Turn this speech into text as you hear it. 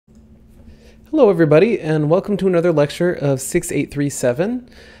Hello everybody, and welcome to another lecture of 6837.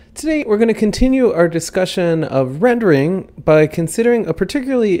 Today we're going to continue our discussion of rendering by considering a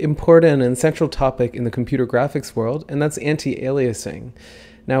particularly important and central topic in the computer graphics world, and that's anti-aliasing.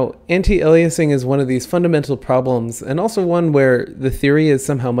 Now, anti-aliasing is one of these fundamental problems, and also one where the theory is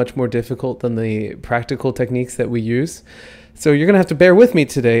somehow much more difficult than the practical techniques that we use. So you're going to have to bear with me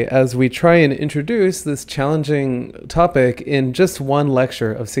today as we try and introduce this challenging topic in just one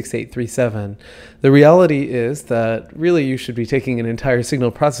lecture of 6837. The reality is that really you should be taking an entire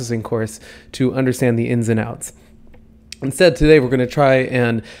signal processing course to understand the ins and outs. Instead, today we're going to try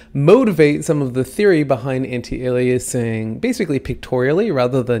and motivate some of the theory behind anti-aliasing basically pictorially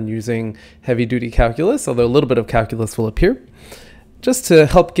rather than using heavy-duty calculus, although a little bit of calculus will appear, just to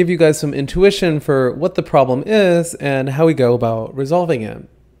help give you guys some intuition for what the problem is and how we go about resolving it.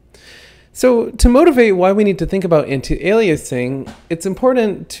 So to motivate why we need to think about anti-aliasing, it's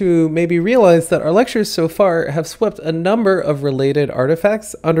important to maybe realize that our lectures so far have swept a number of related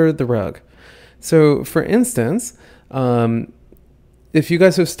artifacts under the rug. So for instance, if you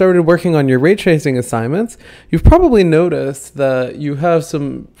guys have started working on your ray tracing assignments, you've probably noticed that you have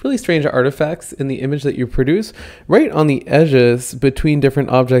some really strange artifacts in the image that you produce right on the edges between different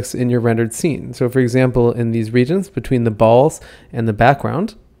objects in your rendered scene. So for example, in these regions between the balls and the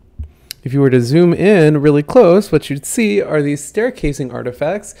background, if you were to zoom in really close, what you'd see are these staircasing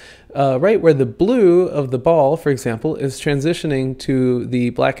artifacts right where the blue of the ball, for example, is transitioning to the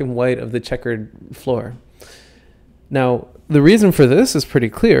black and white of the checkered floor. Now, the reason for this is pretty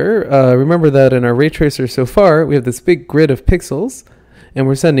clear. Remember that in our ray tracer so far, we have this big grid of pixels, and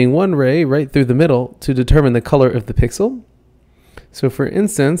we're sending one ray right through the middle to determine the color of the pixel. So for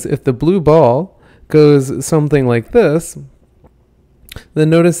instance, if the blue ball goes something like this, then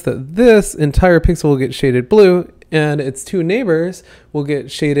notice that this entire pixel will get shaded blue, and its two neighbors will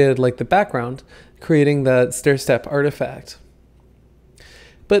get shaded like the background, creating that stair-step artifact.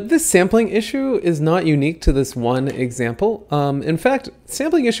 But this sampling issue is not unique to this one example. In fact,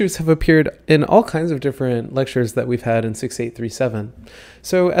 sampling issues have appeared in all kinds of different lectures that we've had in 6837.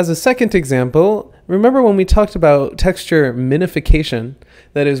 So as a second example, remember when we talked about texture minification?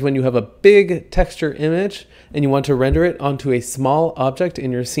 That is when you have a big texture image and you want to render it onto a small object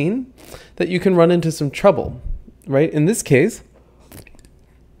in your scene, that you can run into some trouble, right? In this case,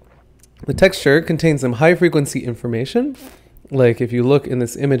 the texture contains some high frequency information. Like if you look in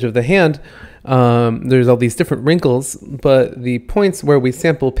this image of the hand, there's all these different wrinkles, but the points where we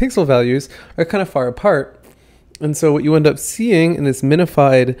sample pixel values are kind of far apart. And so what you end up seeing in this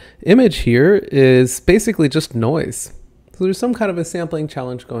minified image here is basically just noise. So there's some kind of a sampling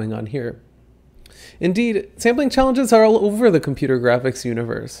challenge going on here. Indeed, sampling challenges are all over the computer graphics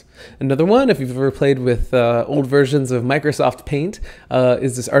universe. Another one, if you've ever played with old versions of Microsoft Paint,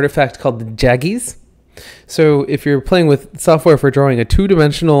 is this artifact called the jaggies. So if you're playing with software for drawing a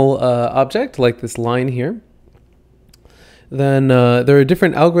two-dimensional object, like this line here, then there are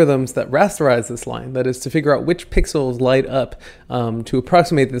different algorithms that rasterize this line. That is to figure out which pixels light up to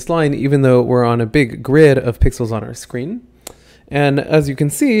approximate this line, even though we're on a big grid of pixels on our screen. And as you can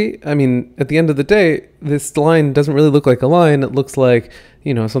see, I mean, at the end of the day, this line doesn't really look like a line. It looks like,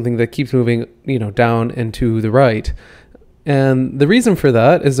 you know, something that keeps moving, you know, down and to the right. And the reason for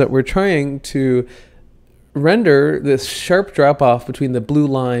that is that we're trying to render this sharp drop off between the blue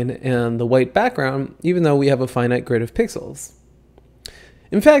line and the white background, even though we have a finite grid of pixels.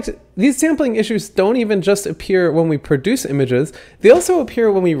 In fact, these sampling issues don't even just appear when we produce images, they also appear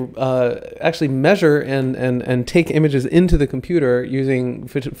when we actually measure and take images into the computer using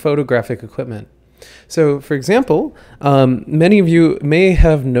photographic equipment. So for example, many of you may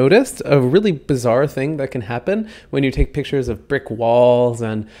have noticed a really bizarre thing that can happen when you take pictures of brick walls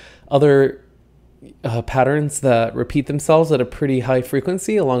and other patterns that repeat themselves at a pretty high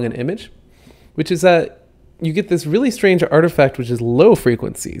frequency along an image, which is that you get this really strange artifact which is low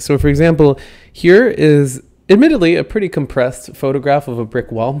frequency. So for example, here is admittedly a pretty compressed photograph of a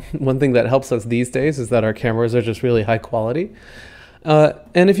brick wall. One thing that helps us these days is that our cameras are just really high quality.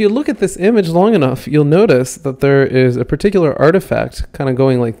 And if you look at this image long enough, you'll notice that there is a particular artifact kind of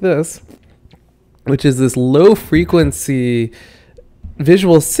going like this, which is this low frequency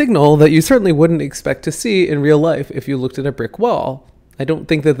visual signal that you certainly wouldn't expect to see in real life if you looked at a brick wall. I don't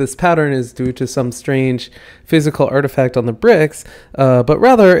think that this pattern is due to some strange physical artifact on the bricks, but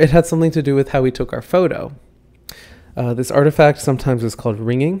rather it had something to do with how we took our photo. This artifact sometimes is called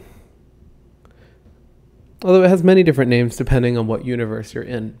ringing, although it has many different names depending on what universe you're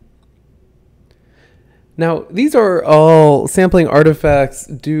in. Now, these are all sampling artifacts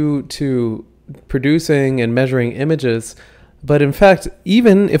due to producing and measuring images But in fact,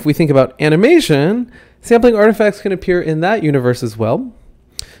 even if we think about animation, sampling artifacts can appear in that universe as well.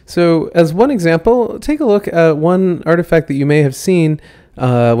 So as one example, take a look at one artifact that you may have seen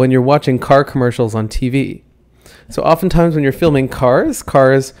when you're watching car commercials on TV. So oftentimes when you're filming cars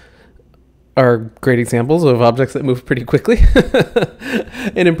are great examples of objects that move pretty quickly.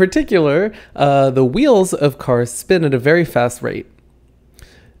 And in particular, the wheels of cars spin at a very fast rate.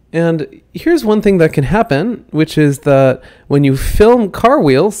 And here's one thing that can happen, which is that when you film car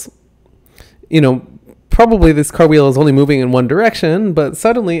wheels, probably this car wheel is only moving in one direction, but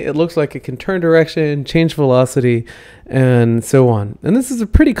suddenly it looks like it can turn direction, change velocity, and so on. And this is a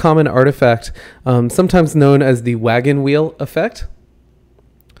pretty common artifact, sometimes known as the wagon wheel effect.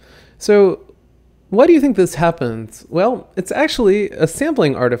 So why do you think this happens? Well, it's actually a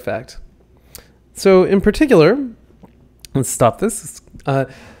sampling artifact. So in particular, let's stop this.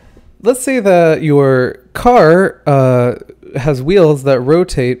 Let's say that your car has wheels that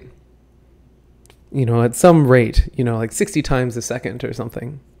rotate, at some rate, like 60 times a second or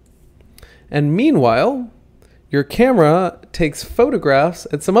something. And meanwhile, your camera takes photographs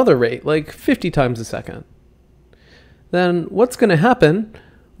at some other rate, like 50 times a second. Then what's going to happen?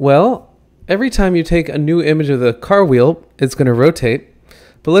 Well, every time you take a new image of the car wheel, it's going to rotate.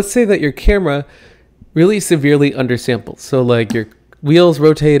 But let's say that your camera really severely undersamples. So like your wheels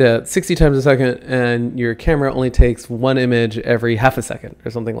rotate at 60 times a second and your camera only takes one image every half a second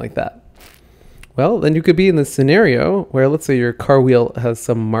or something like that. Well, then you could be in this scenario where let's say your car wheel has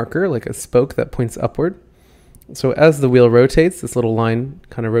some marker, like a spoke that points upward. So as the wheel rotates, this little line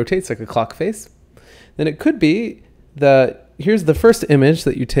kind of rotates like a clock face. Then it could be that here's the first image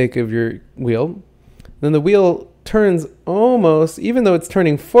that you take of your wheel. Then the wheel turns almost, even though it's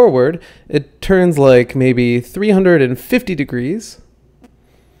turning forward, it turns like maybe 350 degrees.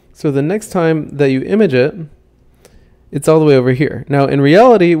 So the next time that you image it, it's all the way over here. Now, in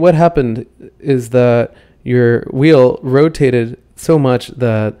reality, what happened is that your wheel rotated so much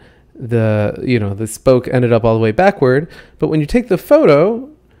that the spoke ended up all the way backward. But when you take the photo,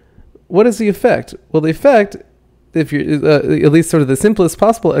 what is the effect? Well, the effect, if you at least sort of the simplest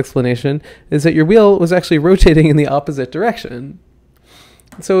possible explanation, is that your wheel was actually rotating in the opposite direction.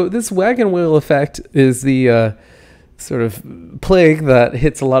 So this wagon wheel effect is the sort of plague that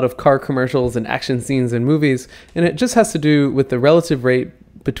hits a lot of car commercials and action scenes in movies, and it just has to do with the relative rate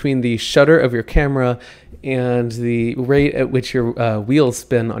between the shutter of your camera and the rate at which your wheels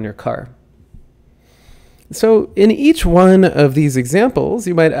spin on your car. So in each one of these examples,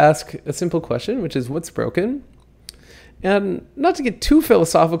 you might ask a simple question, which is what's broken? And not to get too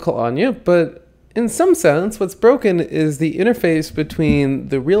philosophical on you, but in some sense, what's broken is the interface between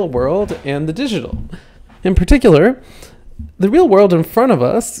the real world and the digital. In particular, the real world in front of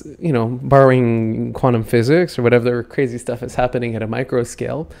us, borrowing quantum physics or whatever crazy stuff is happening at a micro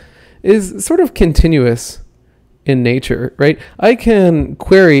scale, is sort of continuous in nature, right? I can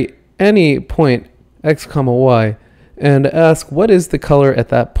query any point x, y, and ask what is the color at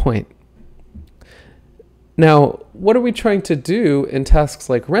that point. Now, what are we trying to do in tasks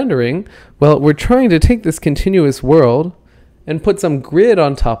like rendering? Well, we're trying to take this continuous world and put some grid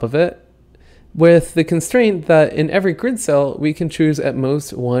on top of it with the constraint that in every grid cell, we can choose at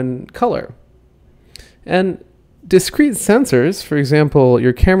most one color. And discrete sensors, for example,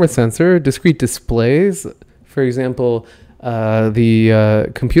 your camera sensor, discrete displays, for example,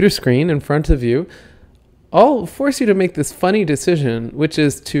 the computer screen in front of you, all force you to make this funny decision, which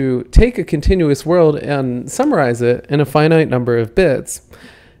is to take a continuous world and summarize it in a finite number of bits.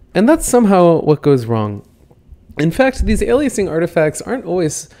 And that's somehow what goes wrong. In fact, these aliasing artifacts aren't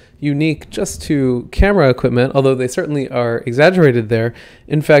always unique just to camera equipment, although they certainly are exaggerated there.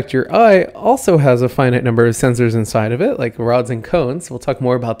 In fact, your eye also has a finite number of sensors inside of it, like rods and cones. We'll talk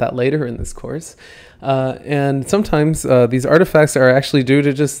more about that later in this course. And sometimes these artifacts are actually due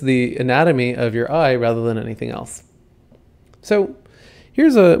to just the anatomy of your eye rather than anything else. So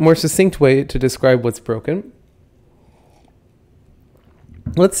here's a more succinct way to describe what's broken.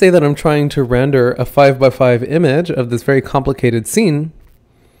 Let's say that I'm trying to render a 5x5 image of this very complicated scene.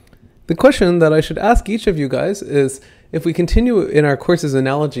 The question that I should ask each of you guys is, if we continue in our course's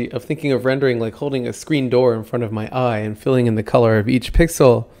analogy of thinking of rendering like holding a screen door in front of my eye and filling in the color of each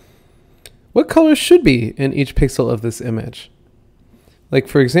pixel, what colors should be in each pixel of this image? Like,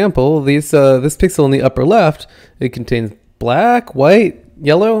 for example, this pixel in the upper left, it contains black, white,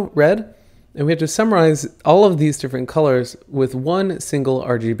 yellow, red, and we have to summarize all of these different colors with one single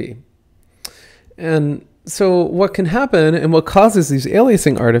RGB. And So what can happen and what causes these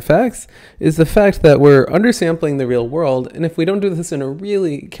aliasing artifacts is the fact that we're undersampling the real world, and if we don't do this in a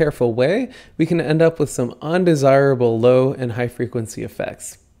really careful way, we can end up with some undesirable low and high frequency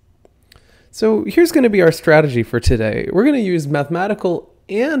effects. So here's going to be our strategy for today. We're going to use mathematical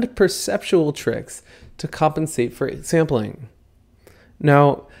and perceptual tricks to compensate for sampling.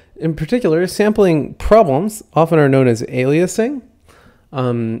 Now, in particular, sampling problems often are known as aliasing.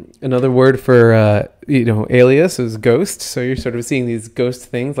 Another word for, alias is ghost. So you're sort of seeing these ghost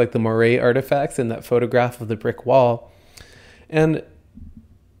things like the moire artifacts in that photograph of the brick wall. And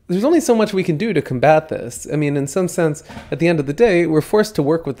there's only so much we can do to combat this. I mean, in some sense, at the end of the day, we're forced to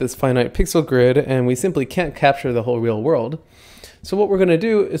work with this finite pixel grid, and we simply can't capture the whole real world. So what we're going to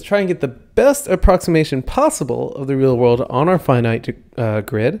do is try and get the best approximation possible of the real world on our finite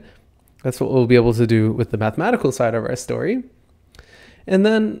grid. That's what we'll be able to do with the mathematical side of our story. And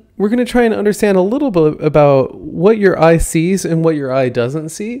then we're going to try and understand a little bit about what your eye sees and what your eye doesn't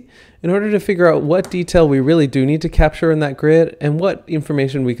see in order to figure out what detail we really do need to capture in that grid and what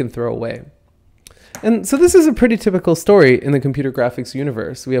information we can throw away. And so this is a pretty typical story in the computer graphics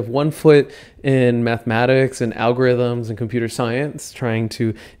universe. We have one foot in mathematics and algorithms and computer science, trying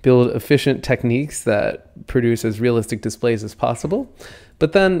to build efficient techniques that produce as realistic displays as possible.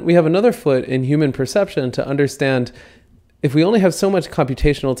 But then we have another foot in human perception to understand if we only have so much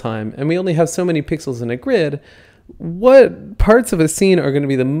computational time and we only have so many pixels in a grid, what parts of a scene are going to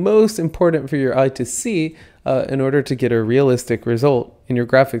be the most important for your eye to see in order to get a realistic result in your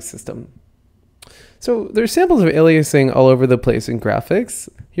graphics system. So there's samples of aliasing all over the place in graphics.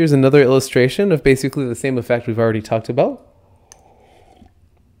 Here's another illustration of basically the same effect we've already talked about.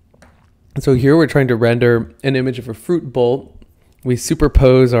 So here we're trying to render an image of a fruit bowl. We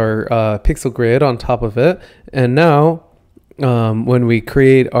superpose our pixel grid on top of it, and now when we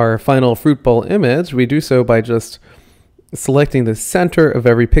create our final fruit bowl image, we do so by just selecting the center of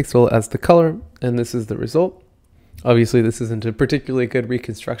every pixel as the color, and this is the result. Obviously, this isn't a particularly good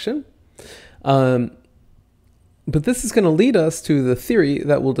reconstruction, but this is going to lead us to the theory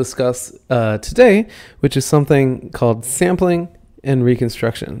that we'll discuss today, which is something called sampling and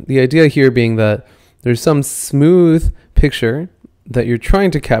reconstruction. The idea here being that there's some smooth picture that you're trying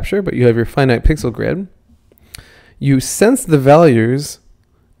to capture, but you have your finite pixel grid. You sense the values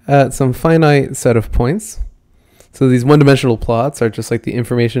at some finite set of points. So these one-dimensional plots are just like the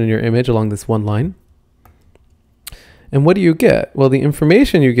information in your image along this one line. And what do you get? Well, the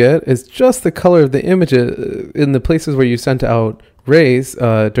information you get is just the color of the image in the places where you sent out rays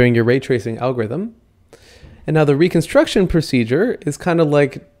during your ray tracing algorithm. And now the reconstruction procedure is kind of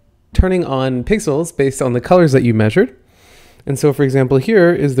like turning on pixels based on the colors that you measured. And so, for example,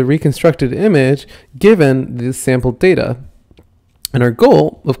 here is the reconstructed image given this sampled data. And our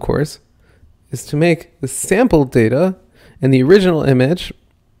goal, of course, is to make the sampled data and the original image,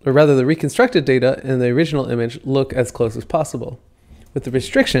 or rather the reconstructed data and the original image, look as close as possible. With the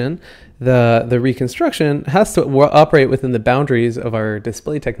restriction, the reconstruction has to operate within the boundaries of our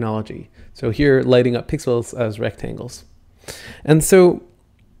display technology. So here, lighting up pixels as rectangles. And so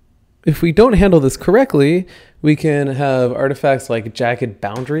if we don't handle this correctly, we can have artifacts like jagged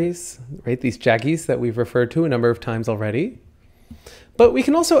boundaries, right? These jaggies that we've referred to a number of times already. But we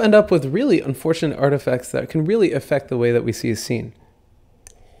can also end up with really unfortunate artifacts that can really affect the way that we see a scene.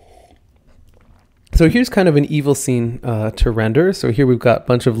 So here's kind of an evil scene to render. So here we've got a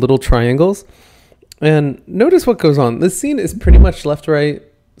bunch of little triangles. And notice what goes on. This scene is pretty much left-right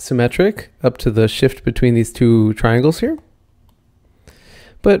symmetric up to the shift between these two triangles here.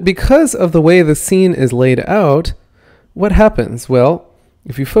 But because of the way the scene is laid out, what happens? Well,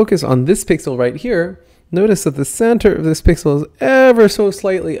 if you focus on this pixel right here, notice that the center of this pixel is ever so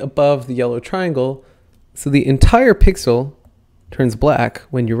slightly above the yellow triangle, so the entire pixel turns black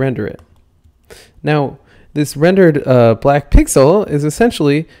when you render it. Now, this rendered black pixel is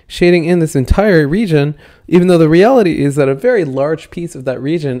essentially shading in this entire region, even though the reality is that a very large piece of that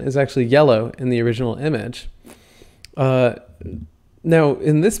region is actually yellow in the original image. Now,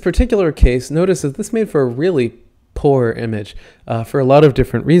 in this particular case, notice that this made for a really poor image for a lot of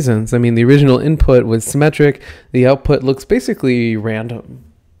different reasons. I mean, the original input was symmetric. The output looks basically random.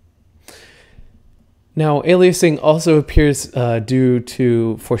 Now, aliasing also appears due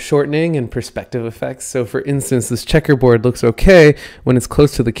to foreshortening and perspective effects. So, for instance, this checkerboard looks okay when it's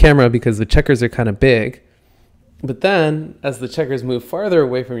close to the camera because the checkers are kind of big. But then, as the checkers move farther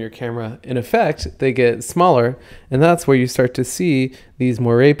away from your camera, in effect, they get smaller, and that's where you start to see these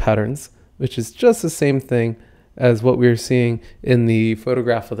moire patterns, which is just the same thing as what we were seeing in the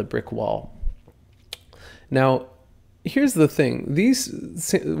photograph of the brick wall. Now, here's the thing.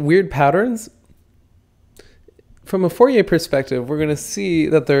 These weird patterns, from a Fourier perspective, we're going to see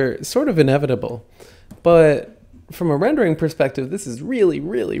that they're sort of inevitable. But from a rendering perspective, this is really,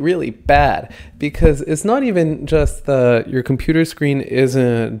 really, really bad, because it's not even just that your computer screen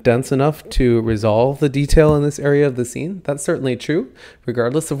isn't dense enough to resolve the detail in this area of the scene. That's certainly true,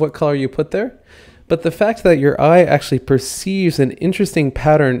 regardless of what color you put there. But the fact that your eye actually perceives an interesting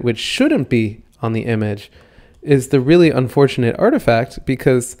pattern which shouldn't be on the image is the really unfortunate artifact,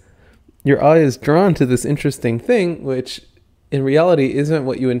 because your eye is drawn to this interesting thing, which in reality isn't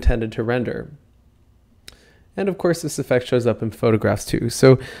what you intended to render. And of course, this effect shows up in photographs too.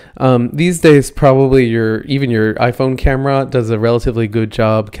 So these days, probably even your iPhone camera does a relatively good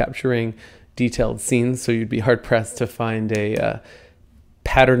job capturing detailed scenes. So you'd be hard pressed to find a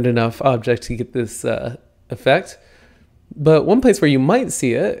patterned enough object to get this effect. But one place where you might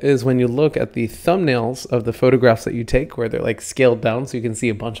see it is when you look at the thumbnails of the photographs that you take, where they're like scaled down so you can see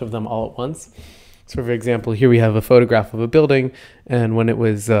a bunch of them all at once. So for example, here we have a photograph of a building, and when it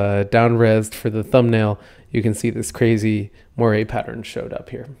was down-resed for the thumbnail, you can see this crazy moire pattern showed up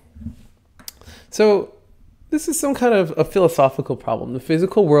here. So this is some kind of a philosophical problem. The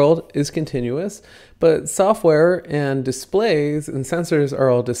physical world is continuous, but software and displays and sensors are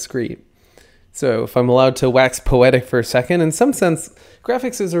all discrete. So if I'm allowed to wax poetic for a second, in some sense,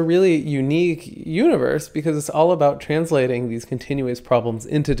 graphics is a really unique universe because it's all about translating these continuous problems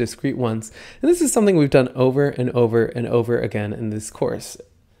into discrete ones. And this is something we've done over and over and over again in this course.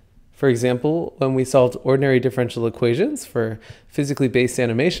 For example, when we solved ordinary differential equations for physically based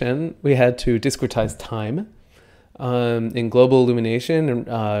animation, we had to discretize time. In global illumination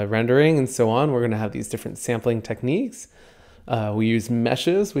and rendering and so on, we're going to have these different sampling techniques. We use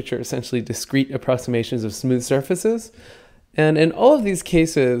meshes, which are essentially discrete approximations of smooth surfaces. And in all of these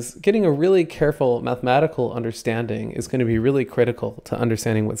cases, getting a really careful mathematical understanding is going to be really critical to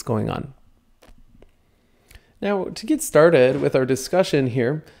understanding what's going on. Now, to get started with our discussion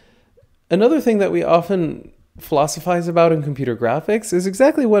here, another thing that we often philosophize about in computer graphics is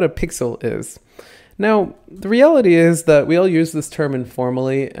exactly what a pixel is. Now, the reality is that we all use this term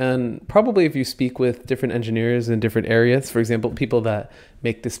informally, and probably if you speak with different engineers in different areas, for example, people that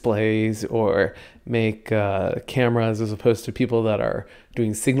make displays or make cameras as opposed to people that are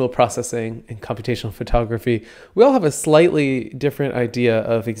doing signal processing and computational photography, we all have a slightly different idea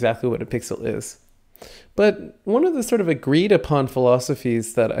of exactly what a pixel is. But one of the sort of agreed upon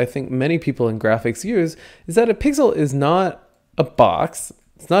philosophies that I think many people in graphics use is that a pixel is not a box,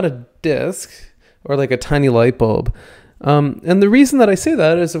 it's not a disk, or like a tiny light bulb. And the reason that I say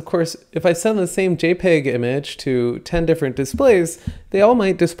that is, of course, if I send the same JPEG image to 10 different displays, they all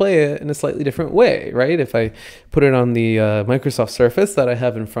might display it in a slightly different way, right? If I put it on the Microsoft Surface that I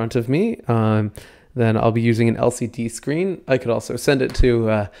have in front of me, then I'll be using an LCD screen. I could also send it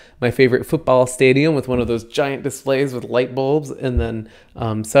to my favorite football stadium with one of those giant displays with light bulbs, and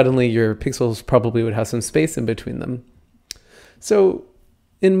then suddenly your pixels probably would have some space in between them. So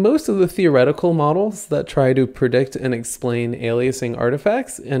in most of the theoretical models that try to predict and explain aliasing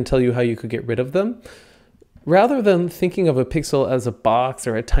artifacts and tell you how you could get rid of them, rather than thinking of a pixel as a box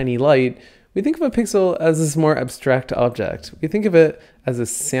or a tiny light, we think of a pixel as this more abstract object. We think of it as a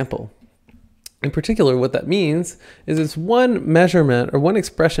sample. In particular, what that means is it's one measurement or one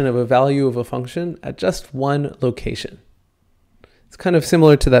expression of a value of a function at just one location. It's kind of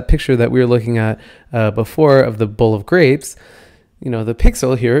similar to that picture that we were looking at before of the bowl of grapes. You know, the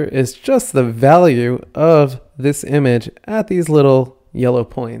pixel here is just the value of this image at these little yellow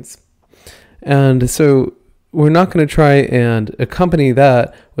points. And so we're not going to try and accompany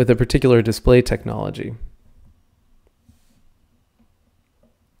that with a particular display technology.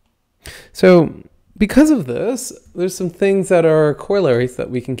 So because of this, there's some things that are corollaries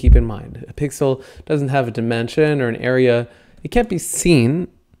that we can keep in mind. A pixel doesn't have a dimension or an area. It can't be seen.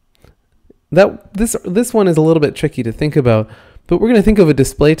 This one is a little bit tricky to think about. But we're going to think of a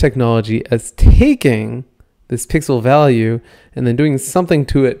display technology as taking this pixel value and then doing something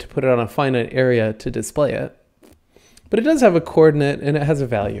to it to put it on a finite area to display it. But it does have a coordinate and it has a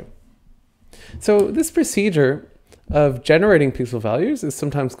value. So this procedure of generating pixel values is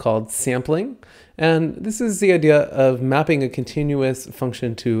sometimes called sampling. And this is the idea of mapping a continuous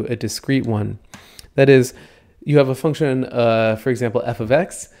function to a discrete one. That is, you have a function, for example, f of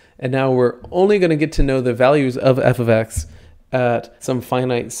x, and now we're only going to get to know the values of f of x at some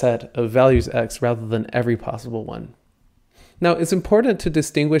finite set of values x rather than every possible one. Now, it's important to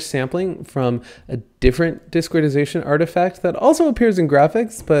distinguish sampling from a different discretization artifact that also appears in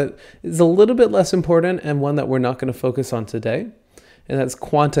graphics, but is a little bit less important and one that we're not going to focus on today, and that's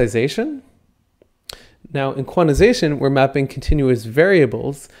quantization. Now, in quantization, we're mapping continuous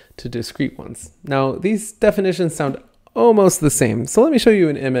variables to discrete ones. Now, these definitions sound almost the same. So let me show you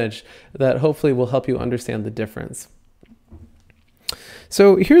an image that hopefully will help you understand the difference.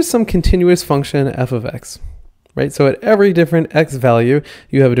 So here's some continuous function f of x, right? So at every different x value,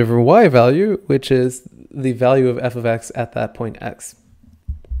 you have a different y value, which is the value of f of x at that point x.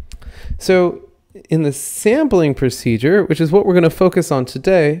 So in the sampling procedure, which is what we're going to focus on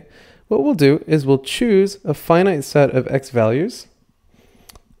today, what we'll do is we'll choose a finite set of x values.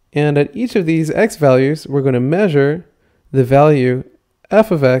 And at each of these x values, we're going to measure the value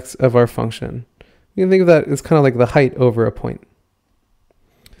f of x of our function. You can think of that as kind of like the height over a point.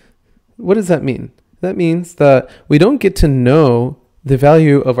 What does that mean? That means that we don't get to know the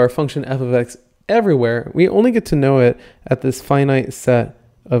value of our function f of x everywhere. We only get to know it at this finite set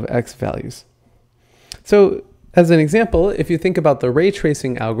of x values. So as an example, if you think about the ray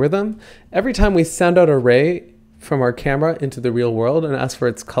tracing algorithm, every time we send out a ray from our camera into the real world and ask for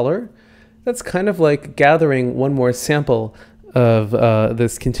its color, that's kind of like gathering one more sample of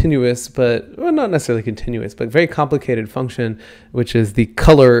this continuous, but well, not necessarily continuous, but very complicated function, which is the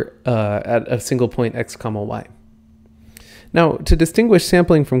color at a single point x comma y. Now, to distinguish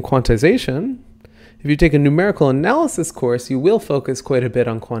sampling from quantization, if you take a numerical analysis course, you will focus quite a bit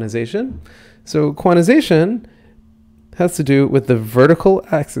on quantization. So quantization has to do with the vertical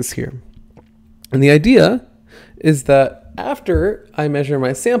axis here. And the idea is that after I measure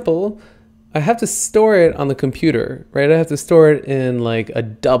my sample, I have to store it on the computer, right? I have to store it in like a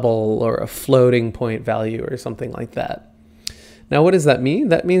double or a floating point value or something like that. Now, what does that mean?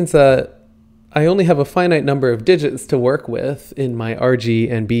 That means that I only have a finite number of digits to work with in my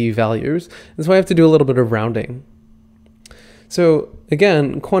RG and B values, and so I have to do a little bit of rounding. So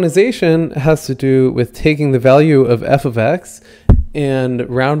again, quantization has to do with taking the value of f of x and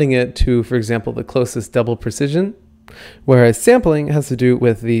rounding it to, for example, the closest double precision, whereas sampling has to do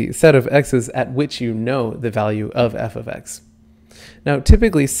with the set of x's at which you know the value of f of x. Now,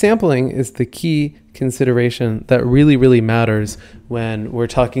 typically, sampling is the key consideration that really matters when we're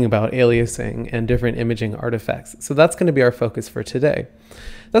talking about aliasing and different imaging artifacts. So that's going to be our focus for today.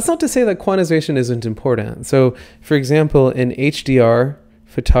 That's not to say that quantization isn't important. So, for example, in HDR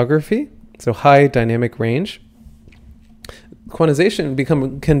photography, so high dynamic range,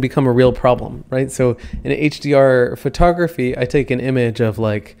 quantization can become a real problem, right? So in HDR photography, I take an image of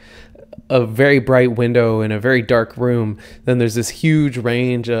like a very bright window in a very dark room, then there's this huge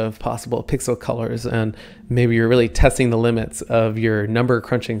range of possible pixel colors, and maybe you're really testing the limits of your number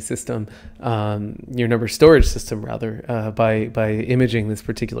crunching system, your number storage system rather, by imaging this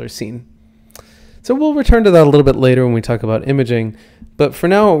particular scene. So we'll return to that a little bit later when we talk about imaging, but for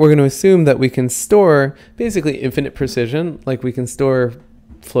now we're going to assume that we can store basically infinite precision, like we can store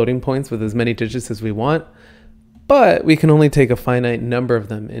floating points with as many digits as we want, but we can only take a finite number of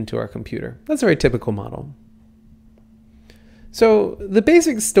them into our computer. That's a very typical model. So the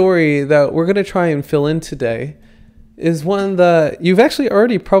basic story that we're going to try and fill in today is one that you've actually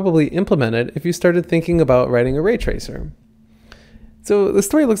already probably implemented if you started thinking about writing a ray tracer. So the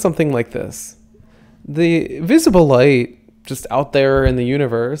story looks something like this. The visible light just out there in the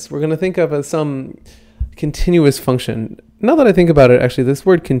universe, we're going to think of as some continuous function. Now that I think about it, actually, this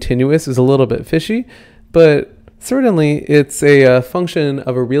word continuous is a little bit fishy, but certainly it's a function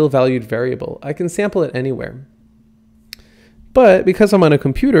of a real valued variable. I can sample it anywhere. But because I'm on a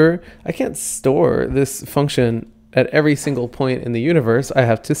computer, I can't store this function at every single point in the universe. I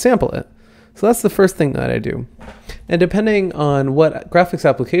have to sample it. So that's the first thing that I do. And depending on what graphics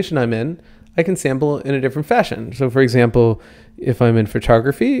application I'm in, I can sample in a different fashion. So for example, if I'm in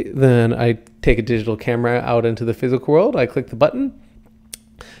photography, then I take a digital camera out into the physical world, I click the button,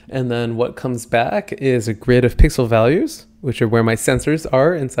 and then what comes back is a grid of pixel values, which are where my sensors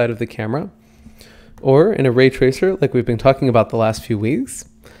are inside of the camera. Or in a ray tracer, like we've been talking about the last few weeks,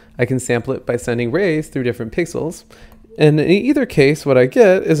 I can sample it by sending rays through different pixels. And in either case, what I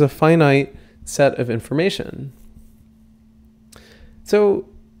get is a finite set of information. So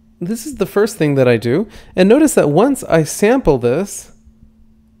this is the first thing that I do. And notice that once I sample this,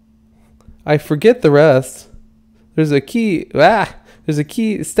 I forget the rest. There's a key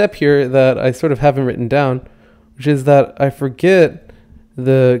step here that I sort of haven't written down, which is that I forget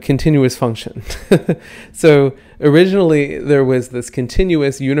the continuous function. So originally there was this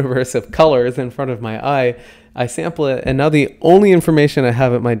continuous universe of colors in front of my eye. I sample it, and now the only information I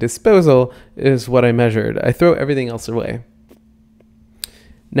have at my disposal is what I measured. I throw everything else away.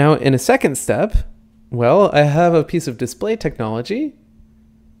 Now in a second step, well, I have a piece of display technology.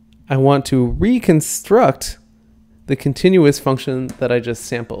 I want to reconstruct the continuous function that I just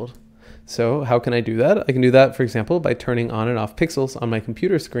sampled. So how can I do that? I can do that, for example, by turning on and off pixels on my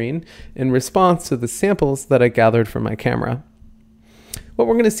computer screen in response to the samples that I gathered from my camera. What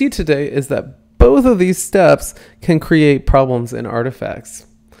we're going to see today is that both of these steps can create problems in artifacts.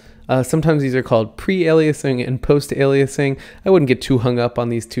 Sometimes these are called pre-aliasing and post-aliasing. I wouldn't get too hung up on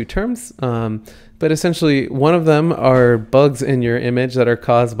these two terms, but essentially one of them are bugs in your image that are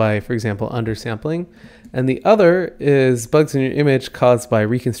caused by, for example, undersampling, and the other is bugs in your image caused by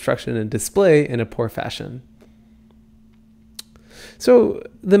reconstruction and display in a poor fashion. So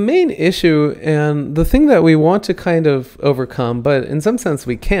the main issue, and the thing that we want to kind of overcome, but in some sense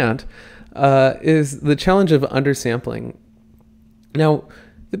we can't, is the challenge of undersampling. Now,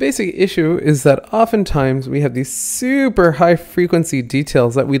 the basic issue is that oftentimes we have these super high frequency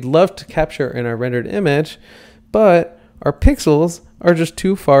details that we'd love to capture in our rendered image, but our pixels are just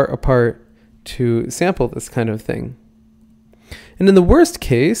too far apart to sample this kind of thing. And in the worst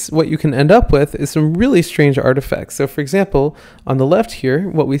case, what you can end up with is some really strange artifacts. So for example, on the left here,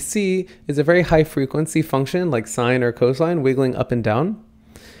 what we see is a very high frequency function like sine or cosine wiggling up and down,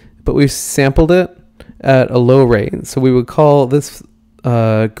 but we've sampled it at a low rate. So we would call this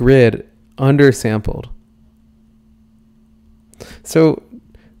grid undersampled. So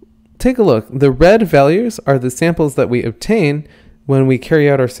take a look. The red values are the samples that we obtain when we carry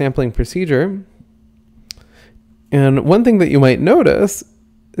out our sampling procedure. And one thing that you might notice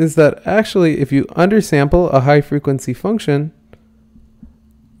is that actually if you undersample a high frequency function,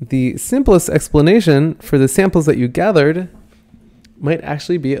 the simplest explanation for the samples that you gathered might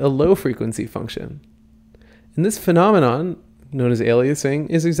actually be a low frequency function. And this phenomenon, known as aliasing,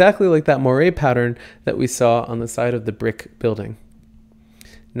 is exactly like that moire pattern that we saw on the side of the brick building.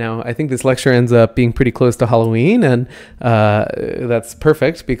 Now, I think this lecture ends up being pretty close to Halloween, and that's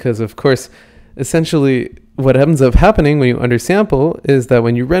perfect because, of course, essentially what ends up happening when you undersample is that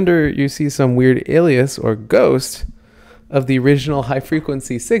when you render, you see some weird alias or ghost of the original high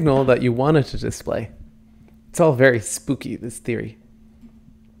frequency signal that you wanted to display. It's all very spooky, this theory.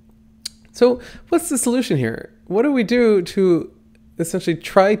 So what's the solution here? What do we do to essentially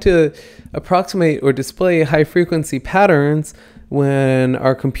try to approximate or display high frequency patterns when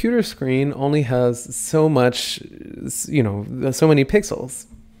our computer screen only has so much, so many pixels?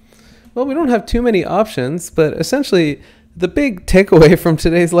 Well, we don't have too many options, but essentially the big takeaway from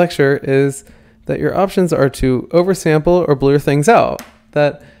today's lecture is that your options are to oversample or blur things out.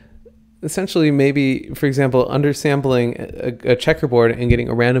 That essentially maybe, for example, undersampling a checkerboard and getting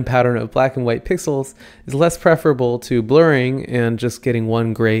a random pattern of black and white pixels is less preferable to blurring and just getting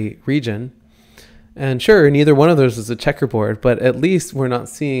one gray region. And sure, neither one of those is a checkerboard, but at least we're not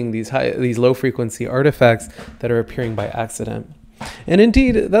seeing these low frequency artifacts that are appearing by accident. And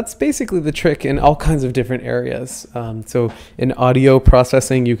indeed, that's basically the trick in all kinds of different areas. So in audio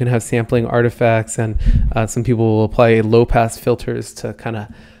processing, you can have sampling artifacts, and some people will apply low pass filters to kind of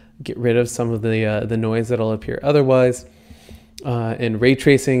get rid of some of the noise that'll appear otherwise. In ray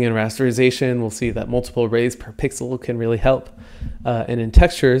tracing and rasterization, we'll see that multiple rays per pixel can really help. And in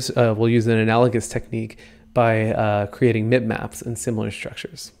textures, we'll use an analogous technique by creating mipmaps and similar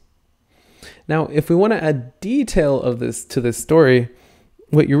structures. Now, if we want to add detail of this to this story,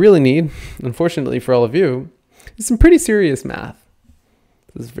 what you really need, unfortunately for all of you, is some pretty serious math.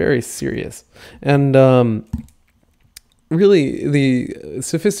 This is very serious. And really, the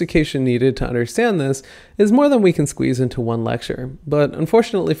sophistication needed to understand this is more than we can squeeze into one lecture. But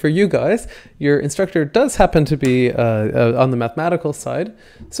unfortunately for you guys, your instructor does happen to be on the mathematical side.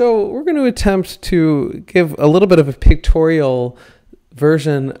 So we're going to attempt to give a little bit of a pictorial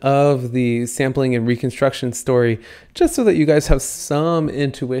version of the sampling and reconstruction story, just so that you guys have some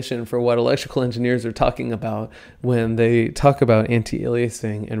intuition for what electrical engineers are talking about when they talk about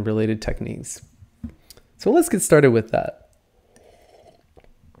anti-aliasing and related techniques. So let's get started with that.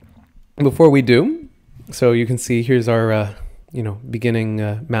 Before we do, so you can see here's our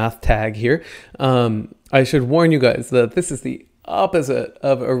beginning math tag here. I should warn you guys that this is the opposite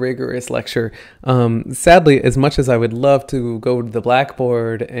of a rigorous lecture. Sadly, as much as I would love to go to the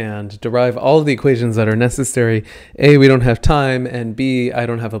blackboard and derive all of the equations that are necessary, A, we don't have time, and B, I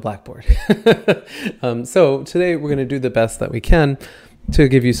don't have a blackboard. So today we're going to do the best that we can to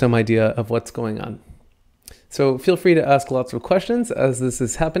give you some idea of what's going on. So feel free to ask lots of questions as this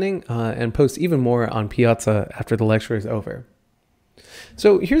is happening, and post even more on Piazza after the lecture is over.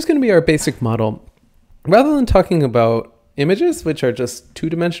 So here's going to be our basic model. Rather than talking about images, which are just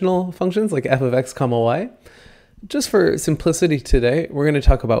two-dimensional functions like f of x comma y, just for simplicity today, we're going to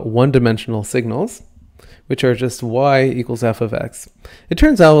talk about one-dimensional signals, which are just y equals f of x. It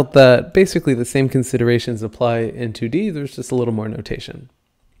turns out that basically the same considerations apply in 2D, there's just a little more notation.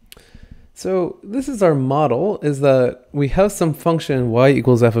 So this is our model, is that we have some function y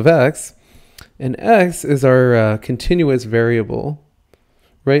equals f of x, and x is our continuous variable,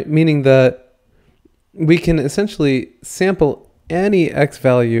 right? Meaning that we can essentially sample any x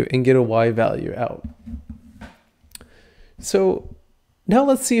value and get a y value out. So now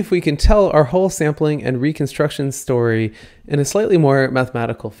let's see if we can tell our whole sampling and reconstruction story in a slightly more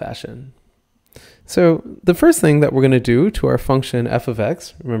mathematical fashion. So the first thing that we're going to do to our function f of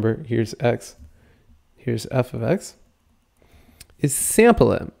x, remember here's x, here's f of x, is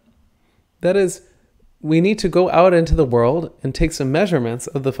sample it. That is, we need to go out into the world and take some measurements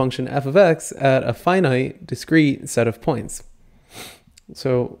of the function f of x at a finite, discrete set of points.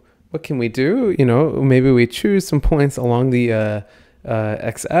 So what can we do? You know, maybe we choose some points along the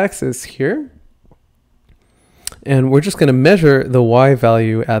x-axis here, and we're just going to measure the y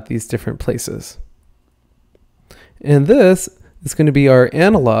value at these different places. And this is going to be our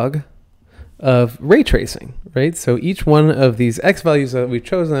analog of ray tracing, right? So each one of these x values that we've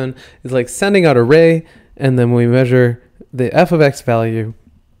chosen is like sending out a ray, and then when we measure the f of x value,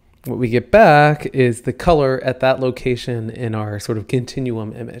 what we get back is the color at that location in our sort of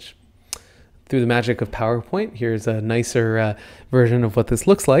continuum image. Through the magic of PowerPoint, here's a nicer version of what this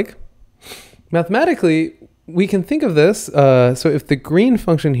looks like. Mathematically, we can think of this, so if the green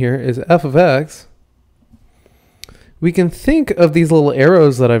function here is f of x, we can think of these little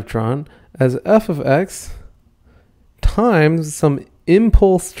arrows that I've drawn as f of x times some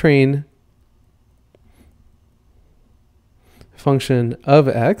impulse train function of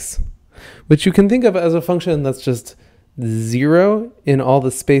x, which you can think of as a function that's just 0 in all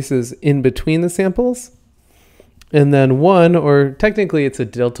the spaces in between the samples, and then 1, or technically it's a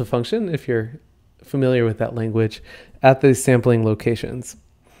delta function if you're familiar with that language, at the sampling locations.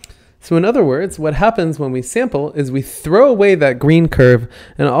 So in other words, what happens when we sample is we throw away that green curve,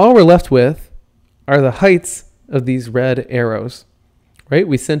 and all we're left with are the heights of these red arrows, right?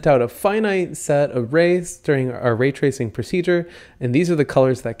 We sent out a finite set of rays during our ray tracing procedure, and these are the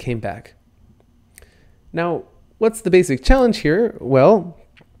colors that came back. Now, what's the basic challenge here? Well,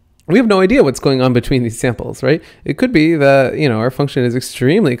 we have no idea what's going on between these samples, right? It could be that, you know, our function is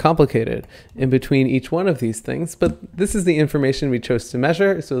extremely complicated in between each one of these things, but this is the information we chose to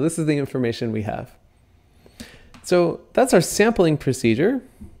measure, so this is the information we have. So that's our sampling procedure.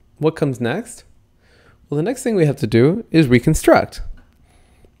 What comes next? Well, the next thing we have to do is reconstruct.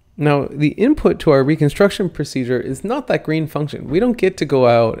 Now, the input to our reconstruction procedure is not that green function. We don't get to go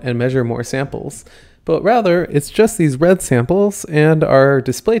out and measure more samples, but rather it's just these red samples and our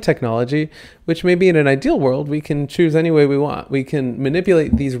display technology, which maybe in an ideal world, we can choose any way we want. We can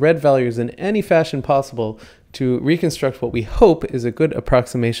manipulate these red values in any fashion possible to reconstruct what we hope is a good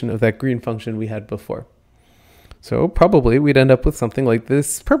approximation of that green function we had before. So probably we'd end up with something like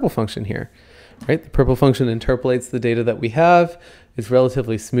this purple function here, right? The purple function interpolates the data that we have, is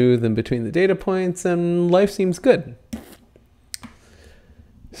relatively smooth in between the data points, and life seems good.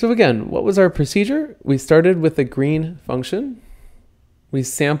 So again, what was our procedure? We started with the green function, we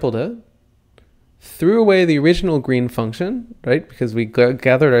sampled it, threw away the original green function, right? Because we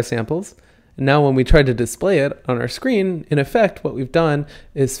gathered our samples. And now when we try to display it on our screen, in effect, what we've done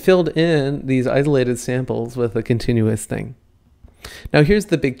is filled in these isolated samples with a continuous thing. Now here's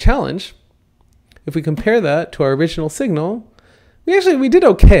the big challenge. If we compare that to our original signal, we did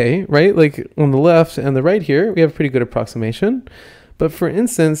okay, right? Like on the left and the right here, we have a pretty good approximation. But for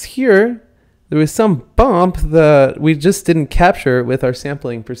instance, here, there was some bump that we just didn't capture with our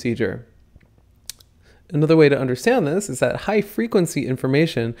sampling procedure. Another way to understand this is that high frequency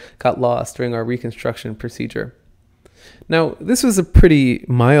information got lost during our reconstruction procedure. Now, this was a pretty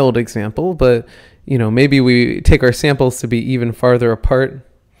mild example, but you know, maybe we take our samples to be even farther apart,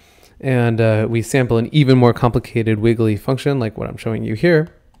 and we sample an even more complicated wiggly function like what I'm showing you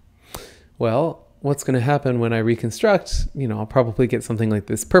here. Well, what's going to happen when I reconstruct? You know, I'll probably get something like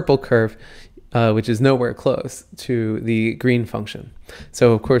this purple curve, which is nowhere close to the green function.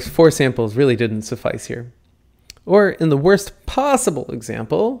 So of course, 4 samples really didn't suffice here. Or in the worst possible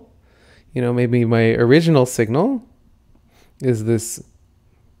example, you know, maybe my original signal is this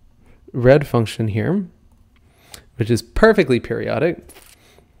red function here, which is perfectly periodic.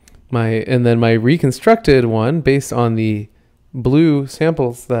 And then my reconstructed one, based on the blue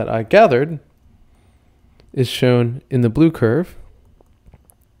samples that I gathered, is shown in the blue curve.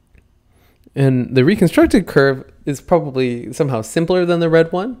 And the reconstructed curve is probably somehow simpler than the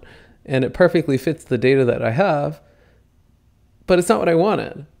red one, and it perfectly fits the data that I have, but it's not what I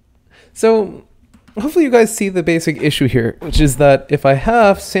wanted. So hopefully you guys see the basic issue here, which is that if I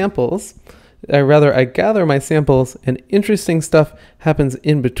have samples I gather my samples and interesting stuff happens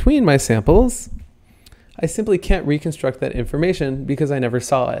in between my samples, I simply can't reconstruct that information because I never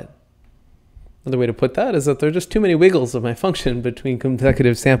saw it. Another way to put that is that there are just too many wiggles of my function between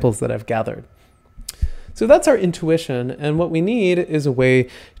consecutive samples that I've gathered. So that's our intuition, and what we need is a way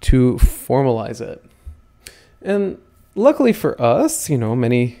to formalize it. And luckily for us,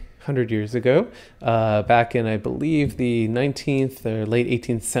 many hundred years ago, back in, I believe, the 19th or late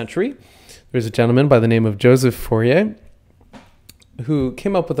 18th century, there's a gentleman by the name of Joseph Fourier who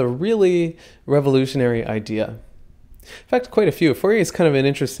came up with a really revolutionary idea. In fact, quite a few. Fourier is kind of an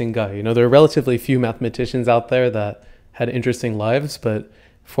interesting guy. There are relatively few mathematicians out there that had interesting lives, but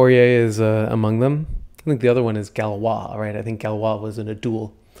Fourier is among them. I think the other one is Galois, right? I think Galois was in a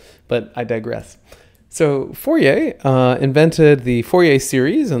duel, but I digress. So Fourier invented the Fourier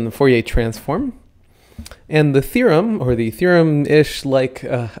series and the Fourier transform. And the theorem, or the theorem-ish like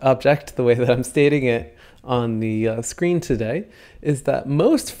object, the way that I'm stating it on the screen today, is that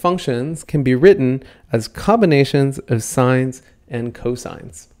most functions can be written as combinations of sines and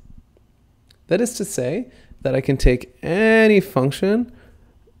cosines. That is to say that I can take any function,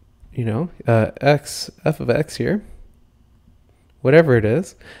 f of x here, whatever it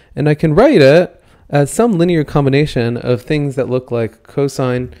is, and I can write it as some linear combination of things that look like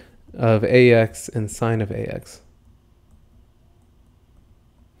cosine of ax and sine of ax.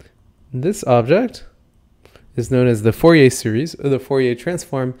 This object is known as the Fourier series or the Fourier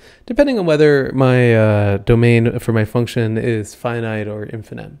transform, depending on whether my domain for my function is finite or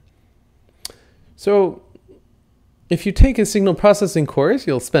infinite. So if you take a signal processing course,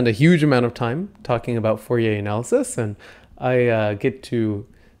 you'll spend a huge amount of time talking about Fourier analysis, and I get to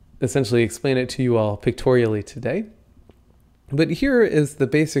essentially explain it to you all pictorially today. But here is the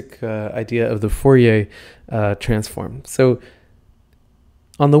basic idea of the Fourier transform. So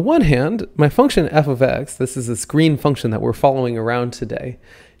on the one hand, my function f of x, this is this green function that we're following around today,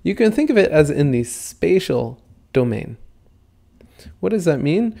 you can think of it as in the spatial domain. What does that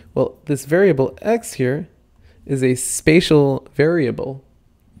mean? Well, this variable x here is a spatial variable,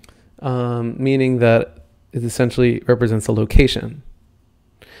 meaning that it essentially represents a location.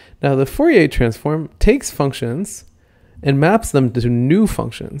 Now the Fourier transform takes functions and maps them to new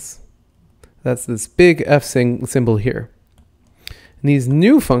functions. That's this big F symbol here. And these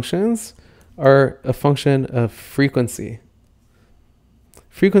new functions are a function of frequency.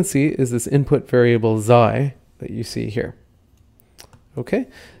 Frequency is this input variable xi that you see here. Okay,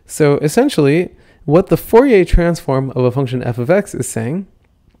 so essentially what the Fourier transform of a function f of x is saying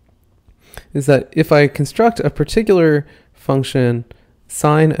is that if I construct a particular function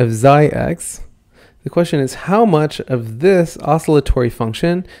sine of xi x, the question is how much of this oscillatory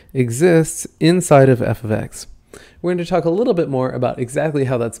function exists inside of f of x. We're going to talk a little bit more about exactly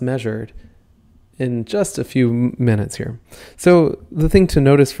how that's measured in just a few minutes here. So the thing to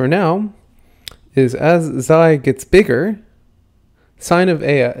notice for now is as xi gets bigger, sine of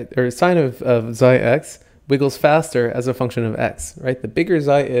xi x wiggles faster as a function of x, right? The bigger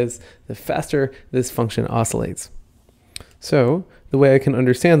xi is, the faster this function oscillates. So the way I can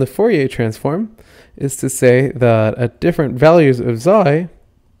understand the Fourier transform is to say that at different values of xi,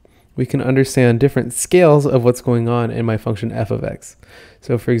 we can understand different scales of what's going on in my function f of x.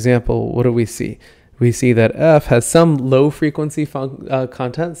 So for example, what do we see? We see that f has some low frequency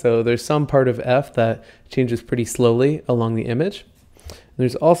content, so there's some part of f that changes pretty slowly along the image.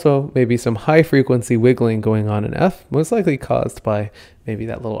 There's also maybe some high frequency wiggling going on in f, most likely caused by maybe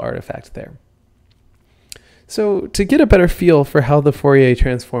that little artifact there. So to get a better feel for how the Fourier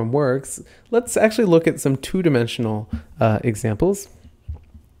transform works, let's actually look at some two-dimensional examples.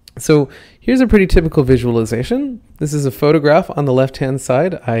 So here's a pretty typical visualization. This is a photograph on the left-hand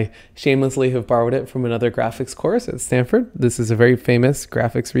side. I shamelessly have borrowed it from another graphics course at Stanford. This is a very famous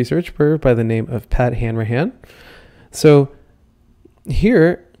graphics researcher by the name of Pat Hanrahan. So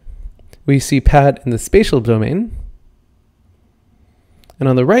here we see Pat in the spatial domain. And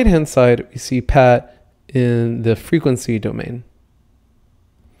on the right-hand side, we see Pat in the frequency domain.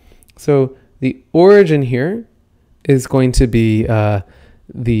 So the origin here is going to be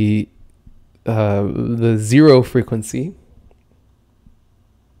the zero frequency.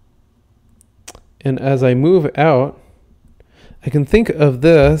 And as I move out, I can think of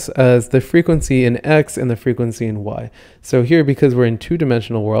this as the frequency in x and the frequency in y. So here, because we're in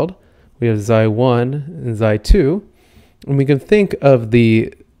two-dimensional world, we have xi1 and xi2, and we can think of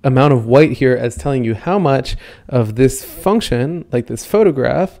the amount of white here as telling you how much of this function, like this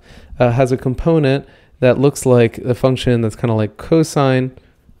photograph, has a component that looks like a function that's kind of like cosine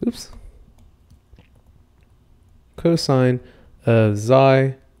of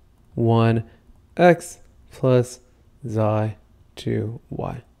xi 1 x plus xi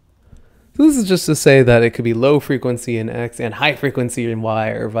 2y. So this is just to say that it could be low frequency in x and high frequency in y,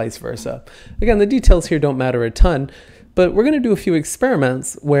 or vice versa. Again, the details here don't matter a ton, but we're going to do a few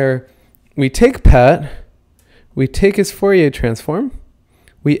experiments where we take Pat, we take his Fourier transform,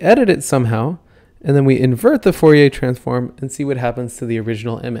 we edit it somehow, and then we invert the Fourier transform and see what happens to the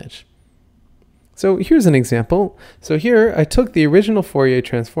original image. So here's an example. So here I took the original Fourier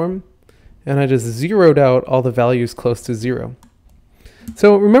transform and I just zeroed out all the values close to 0.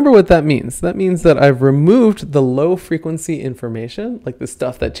 So remember what that means. That means that I've removed the low frequency information, like the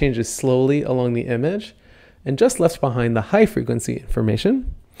stuff that changes slowly along the image, and just left behind the high frequency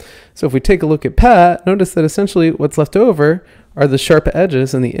information. So if we take a look at Pat, notice that essentially what's left over are the sharp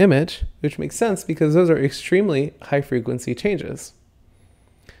edges in the image, which makes sense because those are extremely high frequency changes.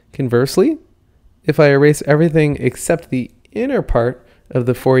 Conversely, if I erase everything except the inner part of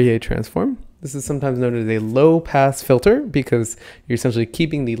the Fourier transform, this is sometimes known as a low pass filter because you're essentially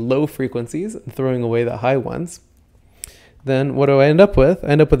keeping the low frequencies and throwing away the high ones. Then what do I end up with? I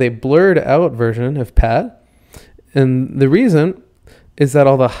end up with a blurred out version of Pat. And the reason is that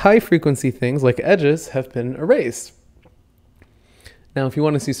all the high frequency things like edges have been erased. Now, if you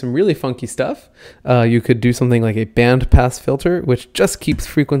want to see some really funky stuff, you could do something like a band pass filter, which just keeps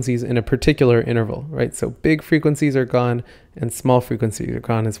frequencies in a particular interval, right? So big frequencies are gone and small frequencies are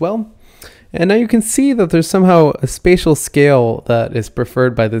gone as well. And now you can see that there's somehow a spatial scale that is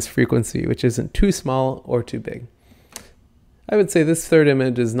preferred by this frequency, which isn't too small or too big. I would say this third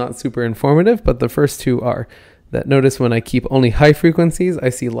image is not super informative, but the first two are. That notice when I keep only high frequencies, I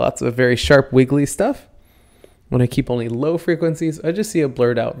see lots of very sharp wiggly stuff. When I keep only low frequencies, I just see a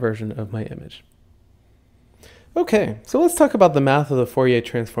blurred out version of my image. Okay, so let's talk about the math of the Fourier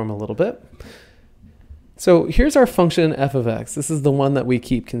transform a little bit. So here's our function f of x. This is the one that we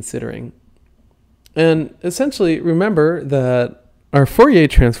keep considering. And essentially, remember that our Fourier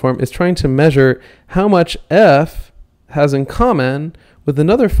transform is trying to measure how much f has in common with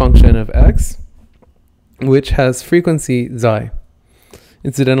another function of x, which has frequency xi.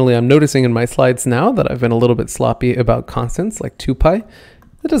 Incidentally, I'm noticing in my slides now that I've been a little bit sloppy about constants like 2 pi.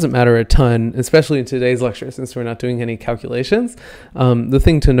 That doesn't matter a ton, especially in today's lecture since we're not doing any calculations. The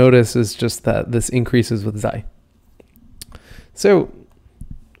thing to notice is just that this increases with xi. So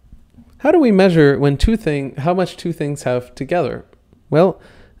how do we measure when how much two things have together? Well,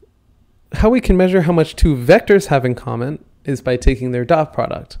 how we can measure how much two vectors have in common is by taking their dot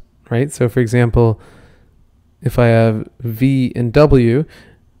product, right? So for example, if I have v and w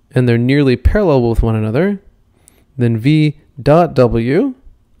and they're nearly parallel with one another, then v dot w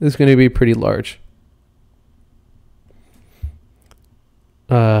is going to be pretty large.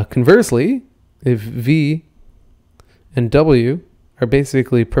 Conversely, if v and w are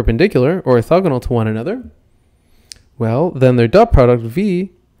basically perpendicular or orthogonal to one another, well, then their dot product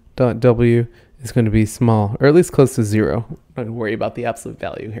v dot w is going to be small, or at least close to 0. I'm not going to worry about the absolute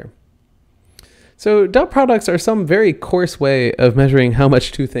value here. So dot products are some very coarse way of measuring how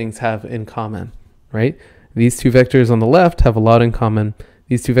much two things have in common, right? These two vectors on the left have a lot in common.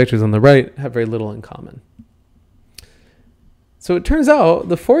 These two vectors on the right have very little in common. So it turns out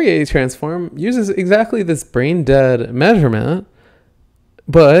the Fourier transform uses exactly this brain-dead measurement,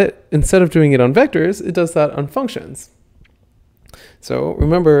 but instead of doing it on vectors, it does that on functions. So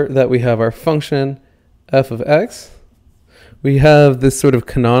remember that we have our function f of x. We have this sort of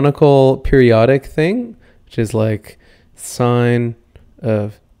canonical periodic thing, which is like sine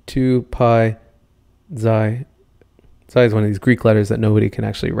of 2 pi xi. Xi is one of these Greek letters that nobody can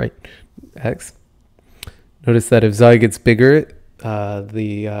actually write x. Notice that if xi gets bigger,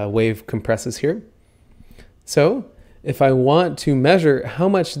 the wave compresses here. So if I want to measure how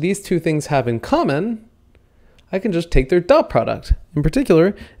much these two things have in common, I can just take their dot product. In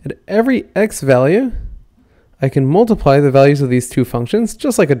particular, at every x value, I can multiply the values of these two functions,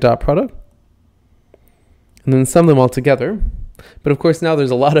 just like a dot product, and then sum them all together. But of course, now there's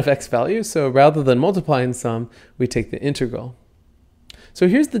a lot of x values, so rather than multiply and sum, we take the integral. So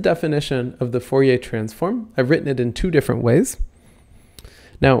here's the definition of the Fourier transform. I've written it in two different ways.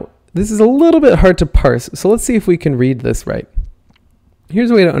 Now, this is a little bit hard to parse, so let's see if we can read this right.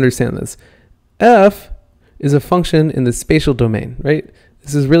 Here's a way to understand this. F is a function in the spatial domain, right?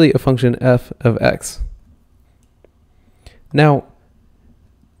 This is really a function f of x. Now,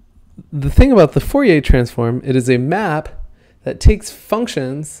 the thing about the Fourier transform, it is a map that takes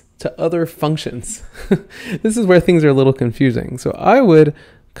functions to other functions. This is where things are a little confusing. So I would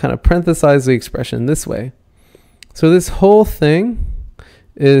kind of parenthesize the expression this way. So this whole thing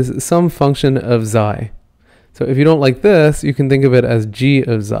is some function of xi. So if you don't like this, you can think of it as g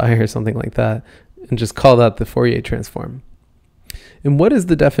of xi or something like that, and just call that the Fourier transform. And what is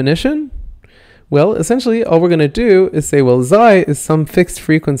the definition? Well, essentially, all we're going to do is say, well, xi is some fixed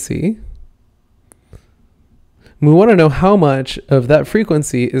frequency. We want to know how much of that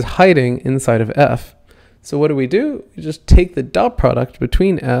frequency is hiding inside of f. So what do? We just take the dot product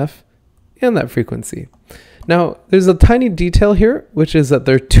between f and that frequency. Now, there's a tiny detail here, which is that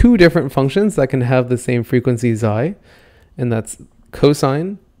there are two different functions that can have the same frequency xi, and that's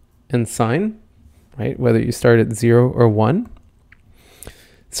cosine and sine, right? Whether you start at 0 or 1.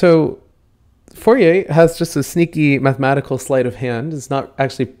 So Fourier has just a sneaky mathematical sleight of hand. It's not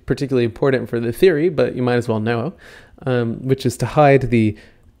actually particularly important for the theory, but you might as well know, which is to hide the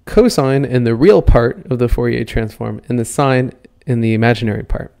cosine in the real part of the Fourier transform and the sine in the imaginary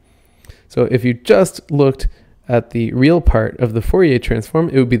part. So if you just looked at the real part of the Fourier transform,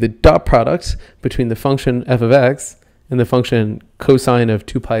 it would be the dot product between the function f of x and the function cosine of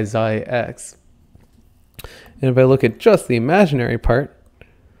 2 pi xi x. And if I look at just the imaginary part,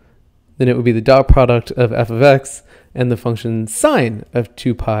 then it would be the dot product of f of x and the function sine of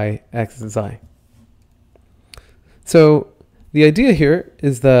 2 pi x xi. So the idea here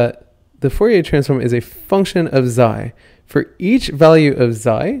is that the Fourier transform is a function of xi. For each value of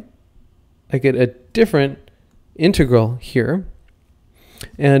xi, I get a different integral here.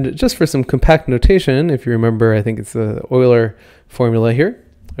 And just for some compact notation, if you remember, I think it's the Euler formula here.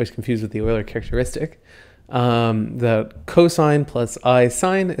 I was confused with the Euler characteristic. The cosine plus I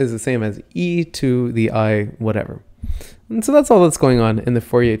sine is the same as e to the I whatever. And so that's all that's going on in the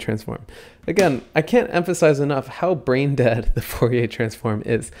Fourier transform. Again, I can't emphasize enough how brain dead the Fourier transform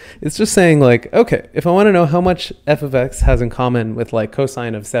is. It's just saying like, okay, if I want to know how much f of x has in common with like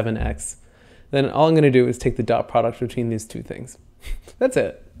cosine of 7x, then all I'm going to do is take the dot product between these two things. That's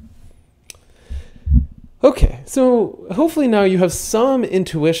it. Okay, so hopefully now you have some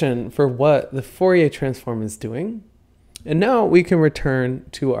intuition for what the Fourier transform is doing. And now we can return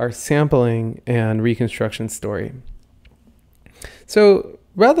to our sampling and reconstruction story. So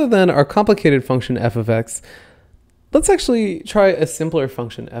rather than our complicated function f of x, let's actually try a simpler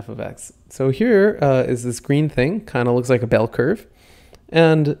function f of x. So here is this green thing, kind of looks like a bell curve.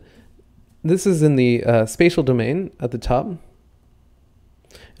 And this is in the spatial domain at the top. And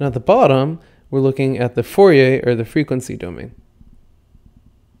at the bottom, we're looking at the Fourier, or the frequency domain.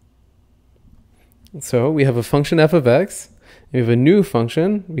 So we have a function f of x. We have a new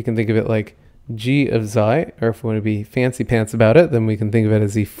function. We can think of it like g of xi, or if we want to be fancy pants about it, then we can think of it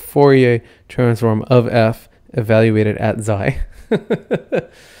as the Fourier transform of f evaluated at xi.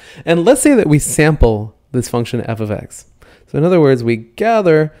 And let's say that we sample this function f of x. So in other words, we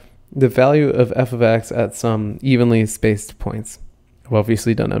gather the value of f of x at some evenly spaced points. I've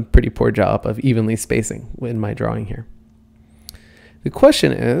obviously done a pretty poor job of evenly spacing in my drawing here. The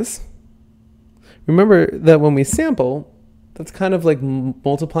question is, remember that when we sample, that's kind of like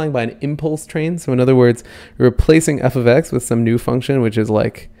multiplying by an impulse train. So in other words, we're replacing f of x with some new function, which is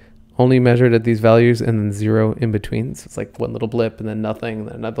like only measured at these values and then 0 in between. So it's like one little blip and then nothing, and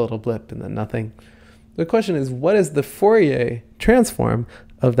then another little blip and then nothing. The question is, what is the Fourier transform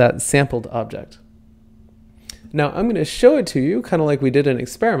of that sampled object? Now I'm going to show it to you kind of like we did an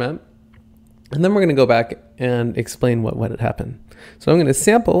experiment, and then we're going to go back and explain what had happened. So I'm going to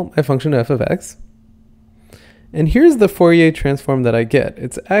sample my function f of x, and here's the Fourier transform that I get.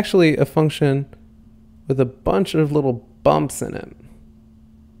 It's actually a function with a bunch of little bumps in it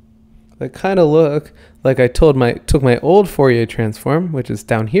that kind of look like I took my old Fourier transform, which is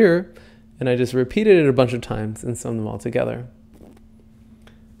down here, and I just repeated it a bunch of times and summed them all together.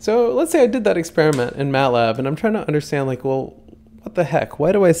 So let's say I did that experiment in MATLAB, and I'm trying to understand like, well, what the heck?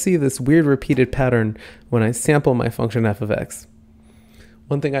 Why do I see this weird repeated pattern when I sample my function f of x?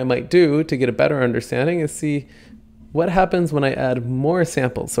 One thing I might do to get a better understanding is see what happens when I add more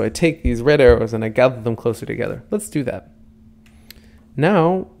samples. So I take these red arrows and I gather them closer together. Let's do that.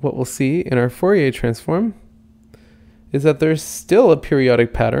 Now, what we'll see in our Fourier transform is that there's still a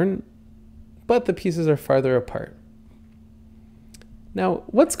periodic pattern, but the pieces are farther apart. Now,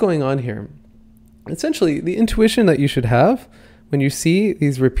 what's going on here? Essentially, the intuition that you should have when you see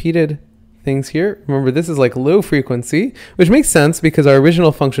these repeated things here, remember this is like low frequency, which makes sense because our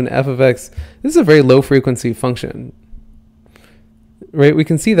original function f of x, this is a very low frequency function, right? We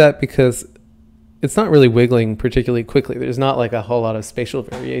can see that because it's not really wiggling particularly quickly. There's not like a whole lot of spatial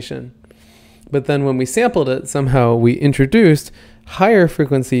variation. But then when we sampled it, somehow we introduced higher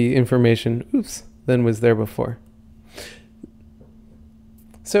frequency information, than was there before.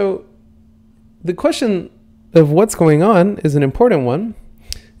 So the question of what's going on is an important one.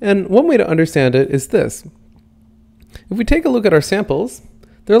 And one way to understand it is this. If we take a look at our samples,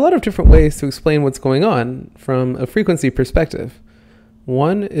 there are a lot of different ways to explain what's going on from a frequency perspective.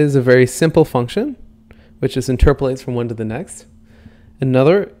 One is a very simple function, which just interpolates from one to the next.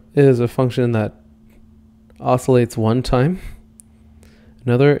 Another is a function that oscillates one time.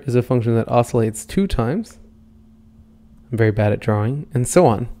 Another is a function that oscillates two times. I'm very bad at drawing, and so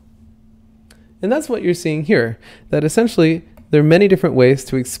on. And that's what you're seeing here, that essentially there are many different ways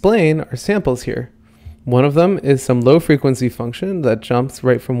to explain our samples here. One of them is some low frequency function that jumps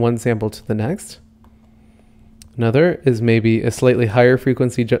right from one sample to the next. Another is maybe a slightly higher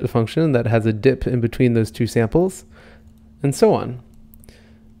frequency function that has a dip in between those two samples, and so on.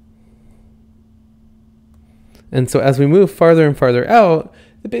 And so as we move farther and farther out,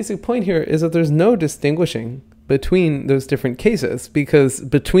 the basic point here is that there's no distinguishing between those different cases, because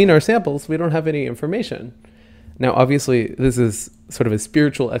between our samples, we don't have any information. Now, obviously, this is sort of a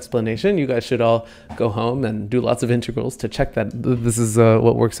spiritual explanation. You guys should all go home and do lots of integrals to check that this is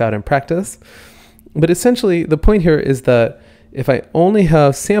what works out in practice. But essentially, the point here is that if I only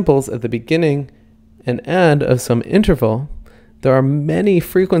have samples at the beginning and end of some interval, there are many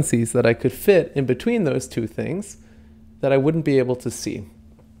frequencies that I could fit in between those two things that I wouldn't be able to see.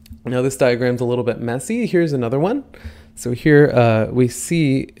 Now this diagram's a little bit messy. Here's another one. So here we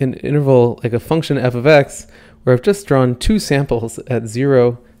see an interval like a function f of x where I've just drawn two samples at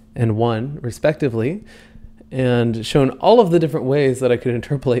 0 and 1 respectively and shown all of the different ways that I could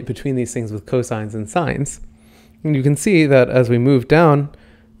interpolate between these things with cosines and sines. And you can see that as we move down,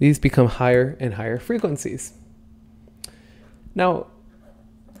 these become higher and higher frequencies. Now,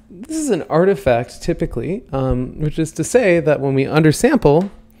 this is an artifact typically, which is to say that when we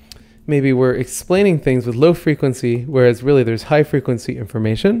undersample, maybe we're explaining things with low frequency, whereas really there's high frequency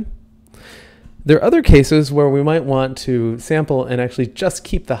information. There are other cases where we might want to sample and actually just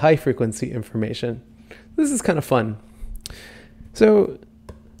keep the high frequency information. This is kind of fun. So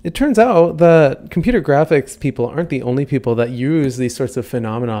it turns out that computer graphics people aren't the only people that use these sorts of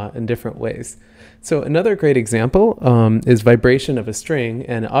phenomena in different ways. So another great example is vibration of a string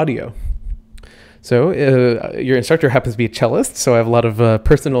and audio. So your instructor happens to be a cellist, so I have a lot of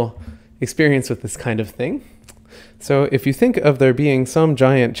personal experience with this kind of thing. So if you think of there being some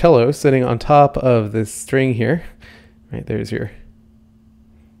giant cello sitting on top of this string here, right, there's your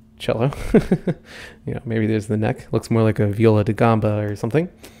cello. You know, maybe there's the neck, looks more like a viola da gamba or something.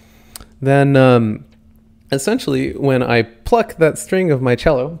 Then essentially when I pluck that string of my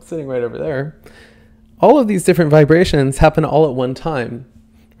cello sitting right over there, all of these different vibrations happen all at one time,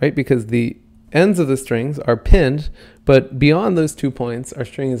 right? Because the ends of the strings are pinned, but beyond those 2 points, our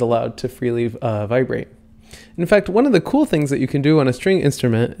string is allowed to freely vibrate. In fact, one of the cool things that you can do on a string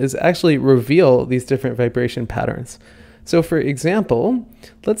instrument is actually reveal these different vibration patterns. So for example,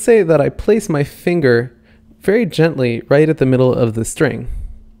 let's say that I place my finger very gently right at the middle of the string.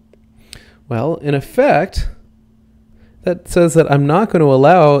 Well, in effect, that says that I'm not going to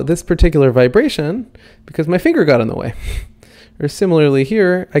allow this particular vibration because my finger got in the way. Or similarly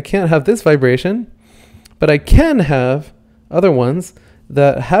here, I can't have this vibration, but I can have other ones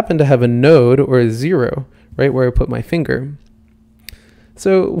that happen to have a node or a 0 right where I put my finger.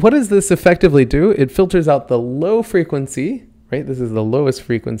 So what does this effectively do? It filters out the low frequency, right? This is the lowest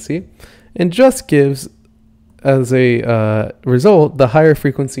frequency, and just gives as a result the higher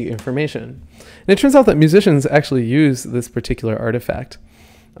frequency information. And it turns out that musicians actually use this particular artifact.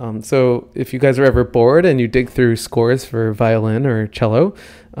 So if you guys are ever bored and you dig through scores for violin or cello,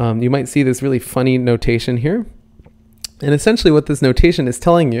 you might see this really funny notation here. And essentially what this notation is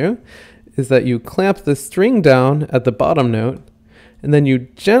telling you is that you clamp the string down at the bottom note, and then you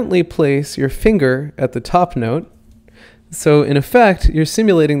gently place your finger at the top note. So in effect, you're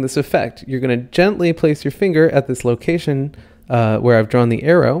simulating this effect. You're going to gently place your finger at this location where I've drawn the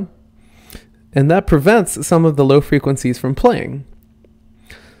arrow, and that prevents some of the low frequencies from playing.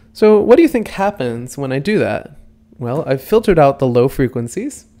 So what do you think happens when I do that? Well, I've filtered out the low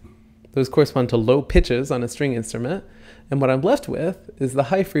frequencies. Those correspond to low pitches on a string instrument. And what I'm left with is the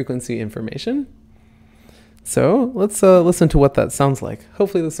high frequency information. So let's listen to what that sounds like.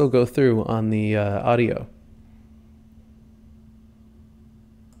 Hopefully this will go through on the audio.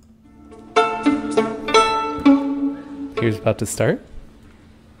 Here's about to start.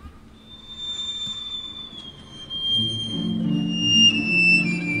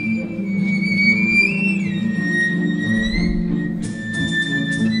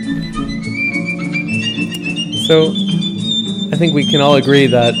 So I think we can all agree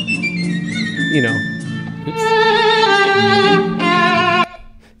that, you know,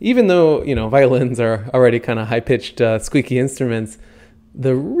 even though, you know, violins are already kind of high-pitched, squeaky instruments,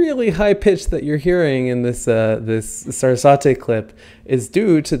 The really high pitch that you're hearing in this this Sarasate clip is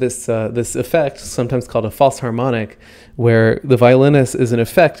due to this effect, sometimes called a false harmonic, where the violinist is in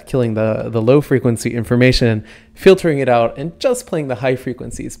effect killing the low frequency information, filtering it out, and just playing the high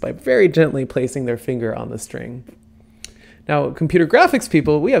frequencies by very gently placing their finger on the string. Now, computer graphics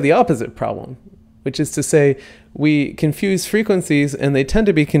people, we have the opposite problem, which is to say we confuse frequencies, and they tend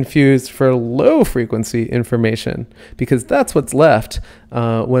to be confused for low frequency information because that's what's left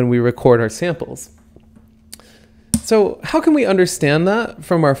when we record our samples. So how can we understand that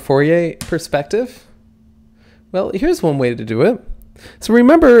from our Fourier perspective? Well, here's one way to do it. So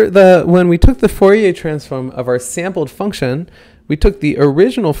remember that when we took the Fourier transform of our sampled function, we took the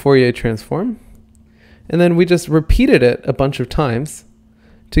original Fourier transform, and then we just repeated it a bunch of times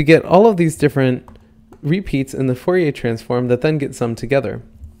to get all of these different repeats in the Fourier transform that then get summed together.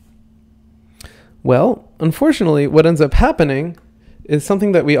 Well, unfortunately, what ends up happening is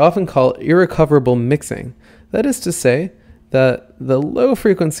something that we often call irrecoverable mixing. That is to say that the low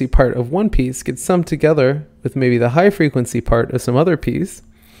frequency part of one piece gets summed together with maybe the high frequency part of some other piece,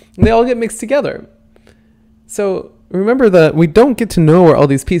 and they all get mixed together. So remember that we don't get to know where all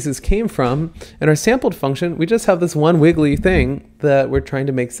these pieces came from. In our sampled function, we just have this one wiggly thing that we're trying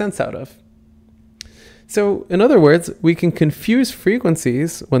to make sense out of. So in other words, we can confuse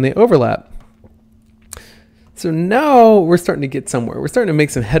frequencies when they overlap. So now we're starting to get somewhere. We're starting to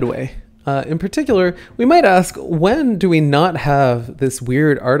make some headway. In particular, we might ask, when do we not have this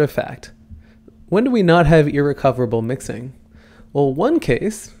weird artifact? When do we not have irrecoverable mixing? Well, one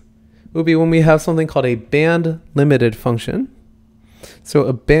case would be when we have something called a band-limited function. So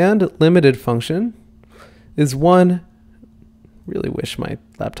a band-limited function is one, really wish my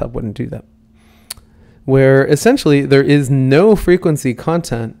laptop wouldn't do that, where essentially there is no frequency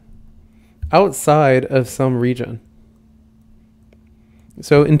content outside of some region.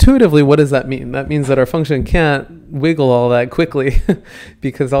 So intuitively, what does that mean? That means that our function can't wiggle all that quickly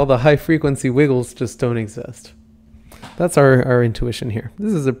because all the high frequency wiggles just don't exist. That's our intuition here.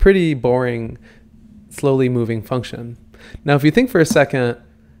 This is a pretty boring, slowly moving function. Now, if you think for a second,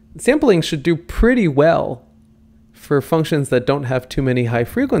 sampling should do pretty well for functions that don't have too many high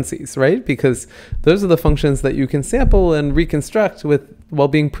frequencies, right? Because those are the functions that you can sample and reconstruct with while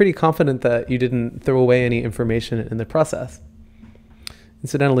being pretty confident that you didn't throw away any information in the process.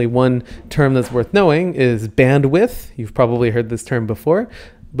 Incidentally, one term that's worth knowing is bandwidth. You've probably heard this term before,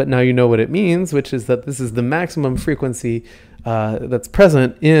 but now you know what it means, which is that this is the maximum frequency that's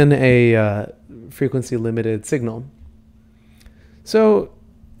present in a frequency limited signal. So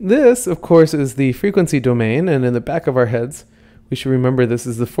this, of course, is the frequency domain, and in the back of our heads, we should remember this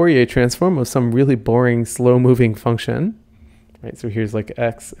is the Fourier transform of some really boring, slow-moving function. Right, so here's like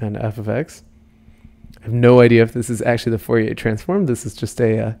x and f of x. I have no idea if this is actually the Fourier transform. This is just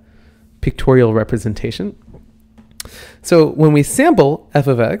a pictorial representation. So when we sample f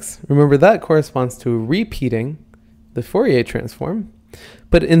of x, remember that corresponds to repeating the Fourier transform.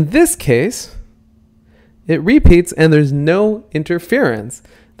 But in this case, it repeats and there's no interference.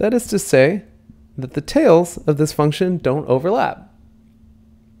 That is to say that the tails of this function don't overlap.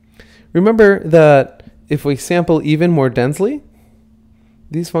 Remember that if we sample even more densely,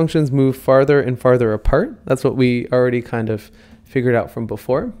 these functions move farther and farther apart. That's what we already kind of figured out from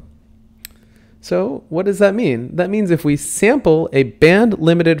before. So what does that mean? That means if we sample a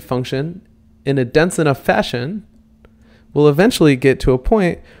band-limited function in a dense enough fashion, we'll eventually get to a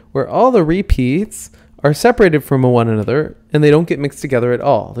point where all the repeats are separated from one another and they don't get mixed together at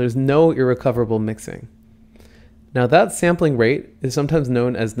all. There's no irrecoverable mixing. Now that sampling rate is sometimes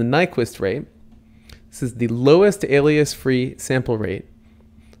known as the Nyquist rate. This is the lowest alias-free sample rate.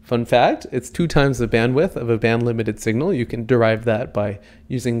 Fun fact, it's 2 times the bandwidth of a band-limited signal. You can derive that by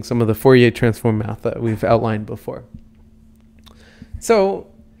using some of the Fourier transform math that we've outlined before. So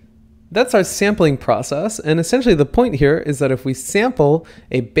that's our sampling process, and essentially the point here is that if we sample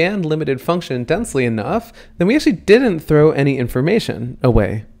a band-limited function densely enough, then we actually didn't throw any information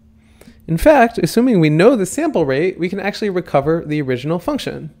away. In fact, assuming we know the sample rate, we can actually recover the original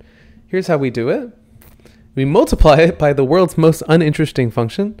function. Here's how we do it. We multiply it by the world's most uninteresting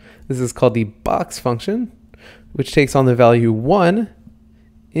function. This is called the box function, which takes on the value 1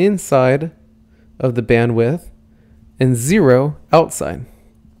 inside of the bandwidth and 0 outside.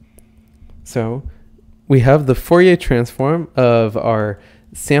 So we have the Fourier transform of our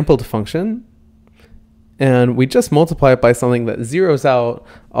sampled function, and we just multiply it by something that zeroes out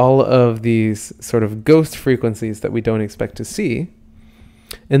all of these sort of ghost frequencies that we don't expect to see.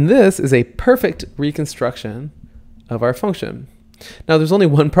 And this is a perfect reconstruction of our function. Now there's only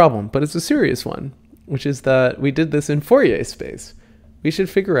one problem, but it's a serious one, which is that we did this in Fourier space. we should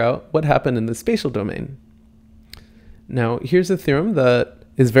figure out what happened in the spatial domain. Now, here's a theorem that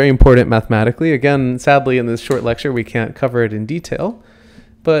is very important mathematically. Again, sadly, in this short lecture, we can't cover it in detail.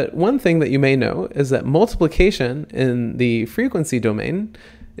 But one thing that you may know is that multiplication in the frequency domain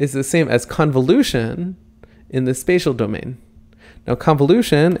is the same as convolution in the spatial domain. Now,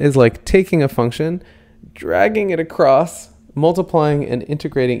 convolution is like taking a function, dragging it across, multiplying and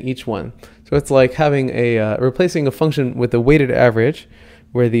integrating each one. So it's like having replacing a function with a weighted average,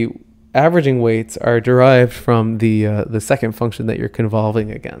 where the averaging weights are derived from the second function that you're convolving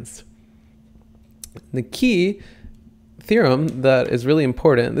against. The key theorem that is really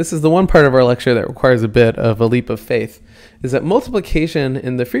important, this is the one part of our lecture that requires a bit of a leap of faith, is that multiplication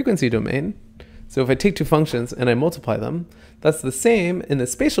in the frequency domain, so if I take two functions and I multiply them, that's the same in the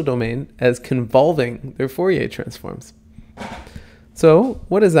spatial domain as convolving their Fourier transforms. So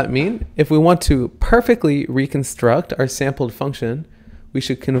what does that mean? If we want to perfectly reconstruct our sampled function, we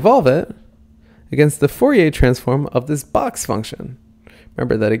should convolve it against the Fourier transform of this box function.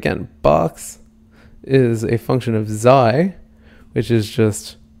 Remember that again, box is a function of xi, which is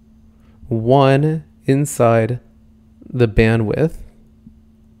just 1 inside the bandwidth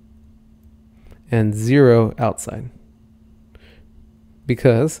and 0 outside.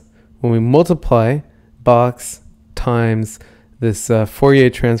 Because when we multiply box times this Fourier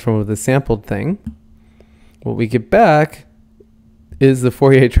transform of the sampled thing, what we get back is the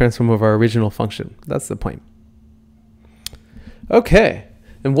Fourier transform of our original function. That's the point. Okay,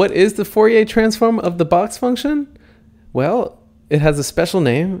 and what is the Fourier transform of the box function? Well, it has a special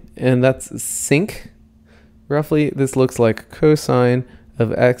name, and that's sinc. Roughly, this looks like cosine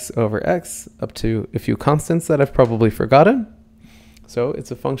of x over x up to a few constants that I've probably forgotten. So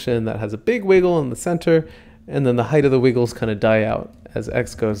it's a function that has a big wiggle in the center, and then the height of the wiggles kind of die out as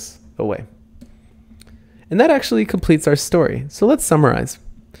x goes away. And that actually completes our story. So let's summarize.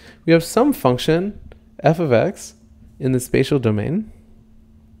 We have some function, f of x, in the spatial domain.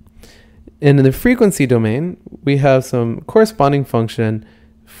 And in the frequency domain, we have some corresponding function,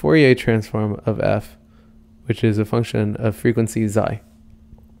 Fourier transform of f, which is a function of frequency xi.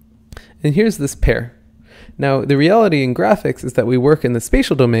 And here's this pair. Now, the reality in graphics is that we work in the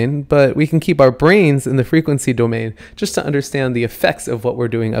spatial domain, but we can keep our brains in the frequency domain just to understand the effects of what we're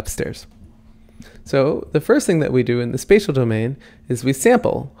doing upstairs. So the first thing that we do in the spatial domain is we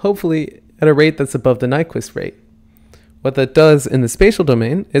sample, hopefully at a rate that's above the Nyquist rate. What that does in the spatial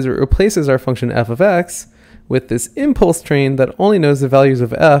domain is it replaces our function f of x with this impulse train that only knows the values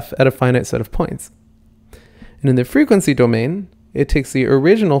of f at a finite set of points. And in the frequency domain, it takes the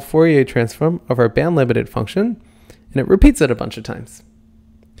original Fourier transform of our band-limited function, and it repeats it a bunch of times.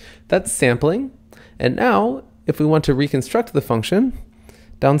 That's sampling. And now, if we want to reconstruct the function,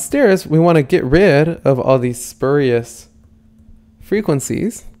 downstairs, we want to get rid of all these spurious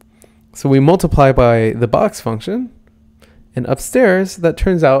frequencies. So we multiply by the box function. And upstairs, that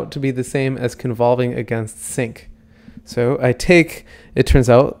turns out to be the same as convolving against sinc. So I take, it turns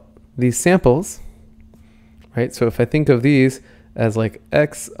out, these samples, right? So if I think of these as like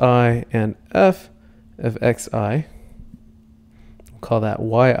xi and f of xi, we'll call that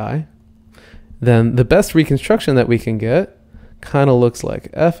yi, then the best reconstruction that we can get kind of looks like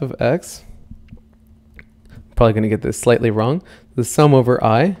f of x, probably going to get this slightly wrong, the sum over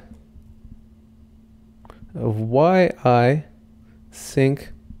I of yi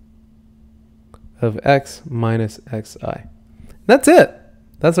sinc of x minus xi. That's it.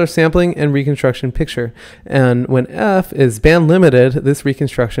 That's our sampling and reconstruction picture. And when f is band limited, this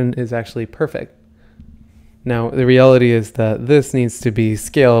reconstruction is actually perfect. Now, the reality is that this needs to be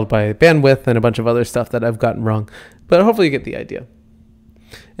scaled by bandwidth and a bunch of other stuff that I've gotten wrong, but hopefully you get the idea.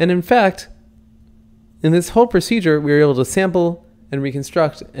 And in fact, in this whole procedure, we were able to sample and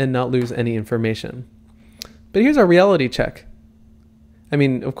reconstruct and not lose any information. But here's our reality check. I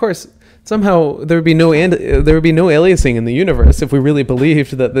mean, of course, somehow there would be no aliasing in the universe if we really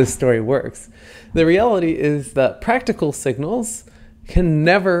believed that this story works. The reality is that practical signals can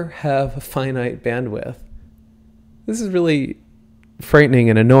never have finite bandwidth. This is really frightening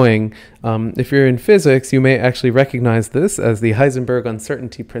and annoying. If you're in physics, you may actually recognize this as the Heisenberg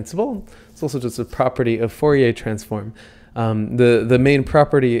uncertainty principle. It's also just a property of Fourier transform. The main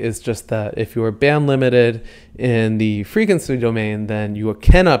property is just that if you are band limited in the frequency domain, then you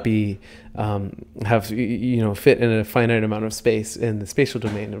cannot be fit in a finite amount of space in the spatial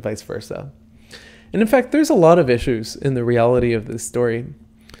domain and vice versa. And in fact, there's a lot of issues in the reality of this story.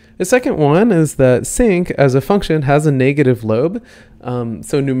 The second one is that sinc as a function has a negative lobe.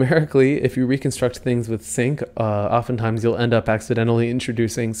 So numerically, if you reconstruct things with sinc, oftentimes you'll end up accidentally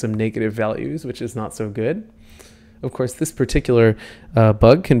introducing some negative values, which is not so good. Of course, this particular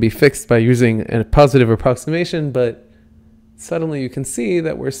bug can be fixed by using a positive approximation, but suddenly you can see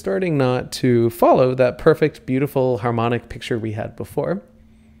that we're starting not to follow that perfect, beautiful, harmonic picture we had before.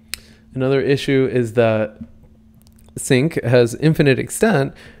 Another issue is that sync has infinite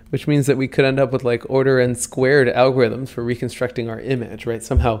extent, which means that we could end up with like order n squared algorithms for reconstructing our image, right?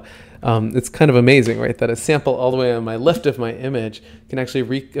 Somehow it's kind of amazing, right? That a sample all the way on my left of my image can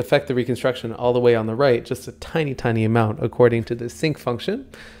actually affect the reconstruction all the way on the right, just a tiny, tiny amount according to the sync function.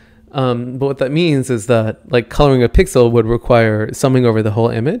 But what that means is that like coloring a pixel would require summing over the whole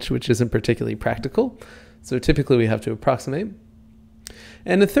image, which isn't particularly practical. So typically we have to approximate.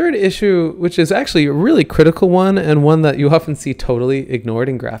 And the third issue, which is actually a really critical one and one that you often see totally ignored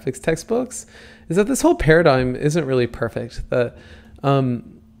in graphics textbooks, is that this whole paradigm isn't really perfect. That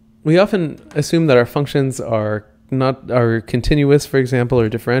we often assume that our functions are continuous, for example, or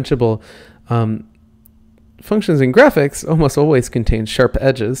differentiable. Functions in graphics almost always contain sharp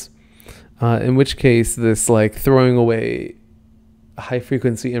edges, in which case this like throwing away high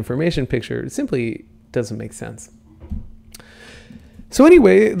frequency information picture simply doesn't make sense. So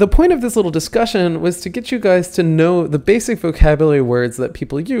anyway, the point of this little discussion was to get you guys to know the basic vocabulary words that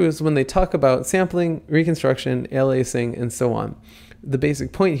people use when they talk about sampling, reconstruction, aliasing, and so on. The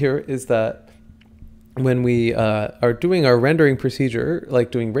basic point here is that when we are doing our rendering procedure, like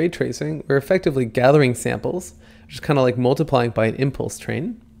doing ray tracing, we're effectively gathering samples, which is kind of like multiplying by an impulse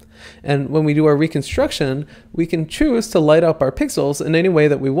train. And when we do our reconstruction, we can choose to light up our pixels in any way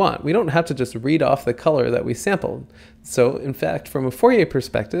that we want. We don't have to just read off the color that we sampled. So in fact, from a Fourier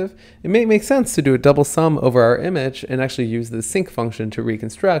perspective, it may make sense to do a double sum over our image and actually use the sync function to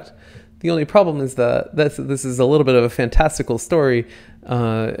reconstruct. The only problem is that this is a little bit of a fantastical story,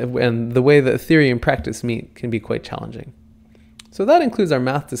 and the way that theory and practice meet can be quite challenging. So that includes our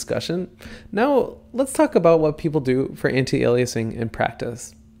math discussion. Now let's talk about what people do for anti-aliasing in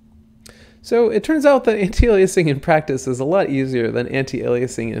practice. So it turns out that anti-aliasing in practice is a lot easier than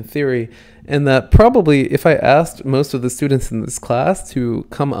anti-aliasing in theory, and that probably if I asked most of the students in this class to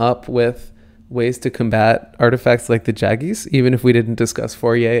come up with ways to combat artifacts like the jaggies, even if we didn't discuss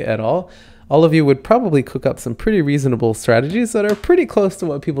Fourier at all of you would probably cook up some pretty reasonable strategies that are pretty close to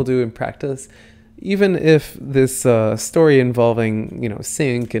what people do in practice, even if this story involving,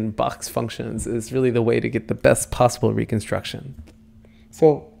 sync and box functions is really the way to get the best possible reconstruction.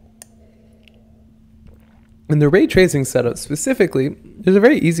 So in the ray tracing setup specifically, there's a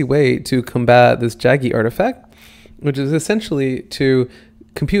very easy way to combat this jaggy artifact, which is essentially to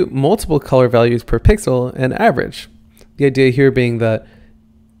compute multiple color values per pixel and average. The idea here being that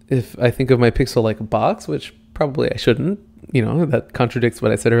if I think of my pixel like a box, which probably I shouldn't, that contradicts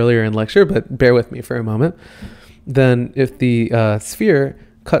what I said earlier in lecture, but bear with me for a moment, then if the sphere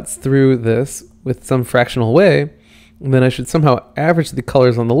cuts through this with some fractional way, then I should somehow average the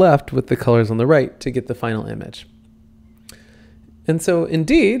colors on the left with the colors on the right to get the final image. And so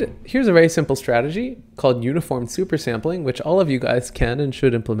indeed, here's a very simple strategy called uniform supersampling, which all of you guys can and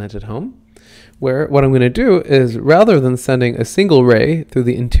should implement at home, where what I'm going to do is rather than sending a single ray through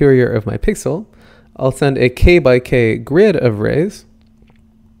the interior of my pixel, I'll send a k by k grid of rays.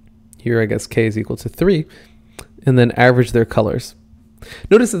 Here I guess k is equal to 3, and then average their colors.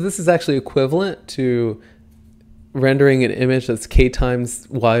 Notice that this is actually equivalent to rendering an image that's k times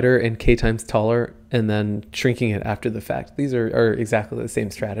wider and k times taller and then shrinking it after the fact. These are exactly the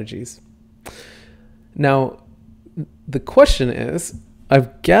same strategies. Now, the question is,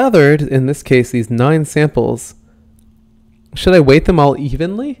 I've gathered, in this case, these 9 samples. Should I weight them all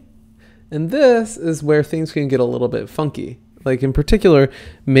evenly? And this is where things can get a little bit funky. Like in particular,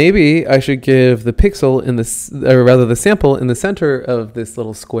 maybe I should give the pixel in this, or rather the sample in the center of this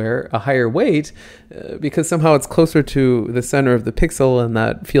little square a higher weight because somehow it's closer to the center of the pixel and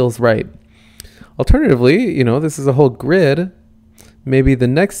that feels right. Alternatively, this is a whole grid. Maybe the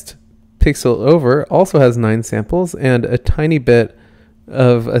next pixel over also has 9 samples and a tiny bit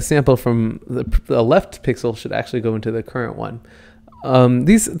of a sample from the left pixel should actually go into the current one.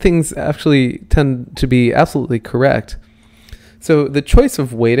 These things actually tend to be absolutely correct. So the choice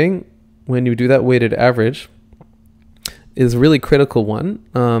of weighting, when you do that weighted average, is a really critical one.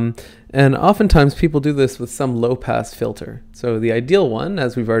 And oftentimes people do this with some low-pass filter. So the ideal one,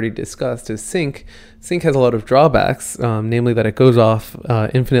 as we've already discussed, is sync. Sync has a lot of drawbacks, namely that it goes off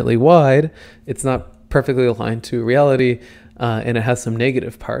infinitely wide. It's not perfectly aligned to reality, and it has some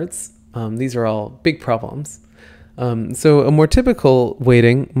negative parts. These are all big problems. So a more typical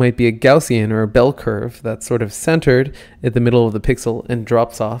weighting might be a Gaussian or a bell curve that's sort of centered at the middle of the pixel and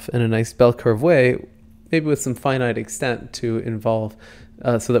drops off in a nice bell curve way, maybe with some finite extent to involve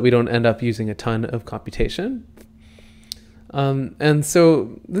so that we don't end up using a ton of computation. And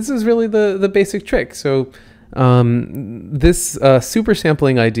so this is really the basic trick. So this super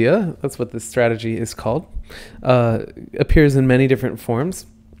sampling idea, that's what this strategy is called, appears in many different forms.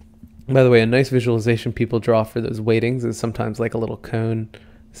 By the way, a nice visualization people draw for those weightings is sometimes like a little cone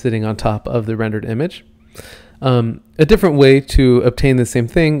sitting on top of the rendered image. A different way to obtain the same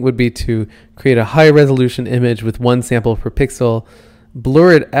thing would be to create a high resolution image with one sample per pixel,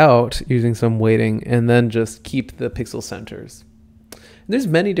 blur it out using some weighting, and then just keep the pixel centers. And there's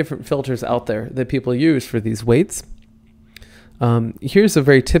many different filters out there that people use for these weights. Here's a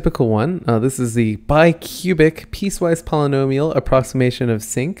very typical one. This is the bicubic piecewise polynomial approximation of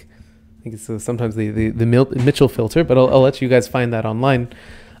sync. I think it's sometimes the Mitchell filter, but I'll let you guys find that online.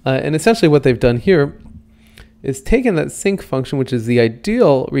 And essentially what they've done here is taken that sync function, which is the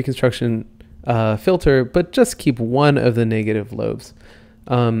ideal reconstruction filter, but just keep one of the negative lobes.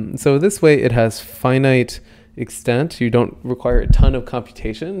 So this way it has finite extent. You don't require a ton of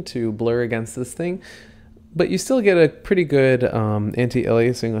computation to blur against this thing, but you still get a pretty good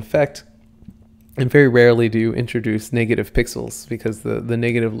anti-aliasing effect. And very rarely do you introduce negative pixels because the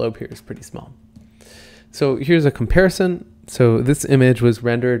negative lobe here is pretty small. So here's a comparison. So this image was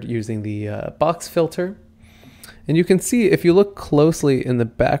rendered using the box filter. And you can see if you look closely in the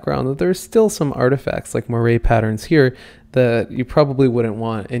background that there's still some artifacts like moire patterns here that you probably wouldn't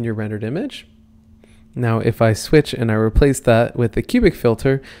want in your rendered image. Now if I switch and I replace that with the cubic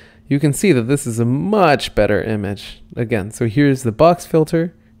filter, you can see that this is a much better image. Again, so here's the box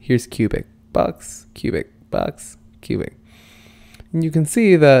filter, here's cubic, box, cubic, box, cubic. And you can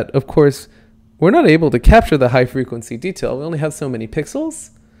see that, of course, we're not able to capture the high frequency detail. We only have so many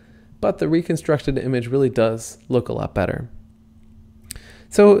pixels, but the reconstructed image really does look a lot better.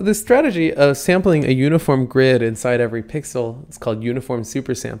 So the strategy of sampling a uniform grid inside every pixel, it's called uniform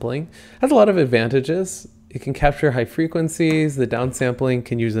supersampling, has a lot of advantages. It can capture high frequencies, the downsampling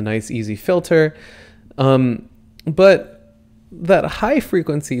can use a nice easy filter, but that high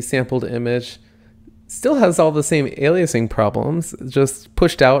frequency sampled image still has all the same aliasing problems, just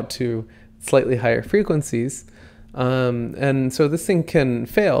pushed out to slightly higher frequencies. And so this thing can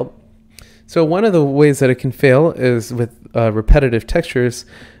fail. So one of the ways that it can fail is with repetitive textures,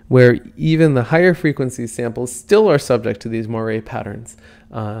 where even the higher frequency samples still are subject to these moire patterns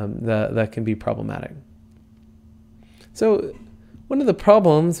that can be problematic. So one of the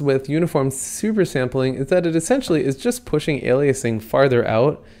problems with uniform supersampling is that it essentially is just pushing aliasing farther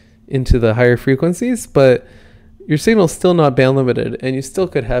out into the higher frequencies, but your signal's still not band limited, and you still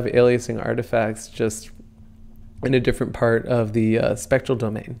could have aliasing artifacts just in a different part of the spectral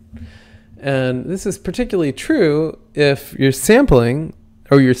domain. And this is particularly true if your sampling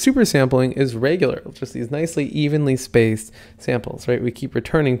or your super sampling is regular, just these nicely evenly spaced samples, right? We keep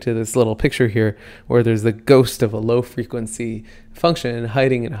returning to this little picture here where there's the ghost of a low frequency function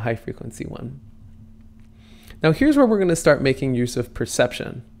hiding in a high frequency one. Now here's where we're going to start making use of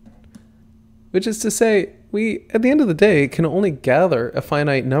perception, which is to say we, at the end of the day, can only gather a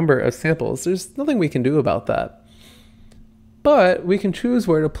finite number of samples. There's nothing we can do about that, but we can choose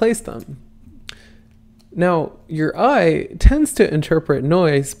where to place them. Now, your eye tends to interpret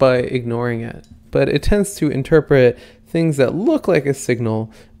noise by ignoring it, but it tends to interpret things that look like a signal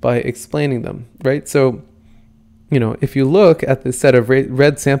by explaining them, right? So, you know, if you look at this set of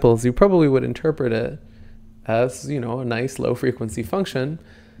red samples, you probably would interpret it as, you know, a nice low frequency function.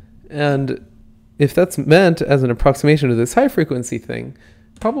 And if that's meant as an approximation of this high frequency thing,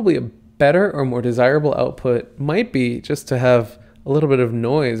 probably a better or more desirable output might be just to have a little bit of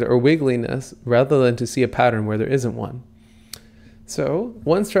noise or wiggliness rather than to see a pattern where there isn't one. So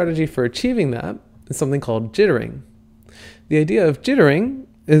one strategy for achieving that is something called jittering. The idea of jittering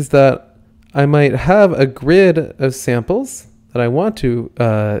is that I might have a grid of samples that I want to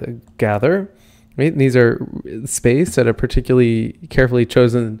gather, right? These are spaced at a particularly carefully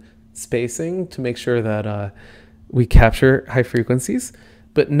chosen spacing to make sure that we capture high frequencies.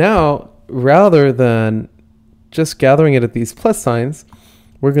 But now, rather than just gathering it at these plus signs,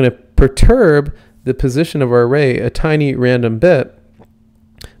 we're going to perturb the position of our array a tiny random bit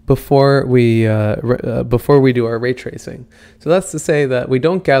before we do our ray tracing. So that's to say that we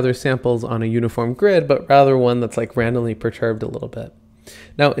don't gather samples on a uniform grid, but rather one that's like randomly perturbed a little bit.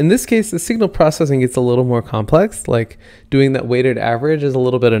 Now, in this case, the signal processing gets a little more complex. Like doing that weighted average is a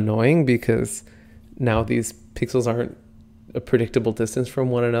little bit annoying because now these pixels aren't a predictable distance from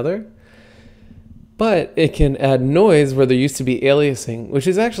one another. But it can add noise where there used to be aliasing, which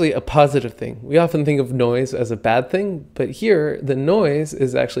is actually a positive thing. We often think of noise as a bad thing, but here the noise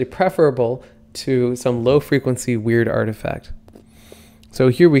is actually preferable to some low frequency weird artifact. So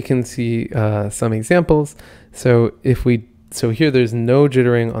here we can see some examples. So if we So here there's no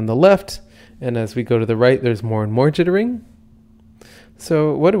jittering on the left, and as we go to the right, there's more and more jittering.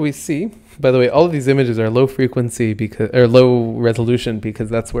 So what do we see? By the way, all of these images are low frequency or low resolution because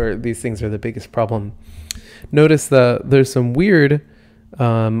that's where these things are the biggest problem. Notice that there's some weird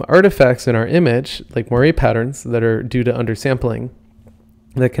artifacts in our image, like moire patterns, that are due to undersampling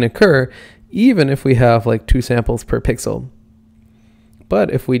that can occur even if we have like 2 samples per pixel.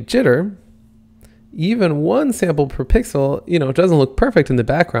 But if we jitter, even 1 sample per pixel, you know, it doesn't look perfect in the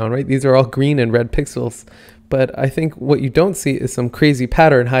background, right? These are all green and red pixels. But I think what you don't see is some crazy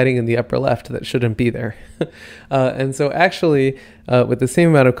pattern hiding in the upper left that shouldn't be there. And so actually, with the same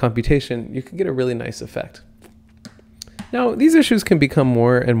amount of computation, you can get a really nice effect. Now, these issues can become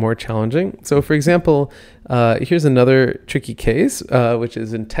more and more challenging. So for example, here's another tricky case, which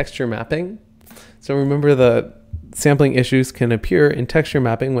is in texture mapping. So remember the sampling issues can appear in texture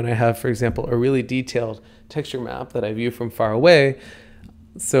mapping when I have, for example, a really detailed texture map that I view from far away.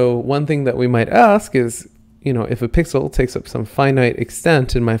 So one thing that we might ask is, you know, if a pixel takes up some finite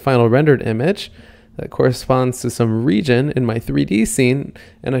extent in my final rendered image that corresponds to some region in my 3D scene,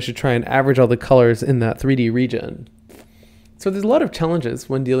 and I should try and average all the colors in that 3D region. So there's a lot of challenges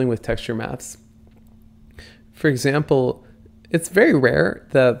when dealing with texture maps. For example, it's very rare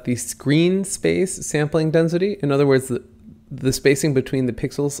that the screen space sampling density, in other words, the spacing between the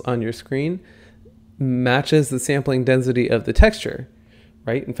pixels on your screen, matches the sampling density of the texture,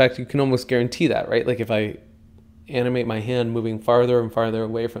 right? In fact, you can almost guarantee that, right? Like if I animate my hand moving farther and farther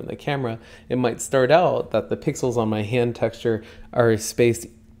away from the camera, it might start out that the pixels on my hand texture are spaced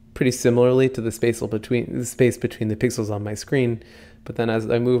pretty similarly to the space between the pixels on my screen. But then as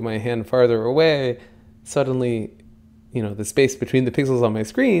I move my hand farther away, suddenly, you know, the space between the pixels on my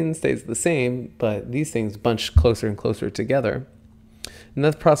screen stays the same, but these things bunch closer and closer together. And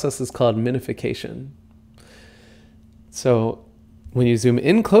that process is called minification. So when you zoom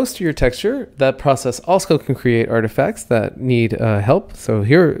in close to your texture, that process also can create artifacts that need help. So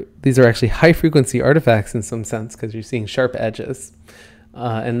here, these are actually high frequency artifacts in some sense because you're seeing sharp edges.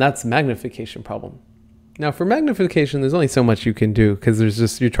 And that's magnification problem. Now for magnification, there's only so much you can do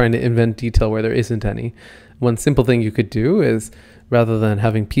because you're trying to invent detail where there isn't any. One simple thing you could do is, rather than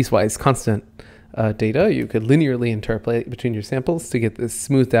having piecewise constant data, you could linearly interpolate between your samples to get this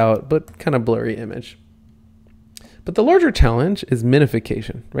smoothed out but kind of blurry image. But the larger challenge is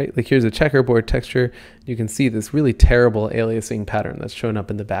minification, right? Like here's a checkerboard texture. You can see this really terrible aliasing pattern that's shown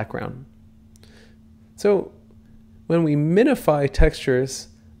up in the background. So when we minify textures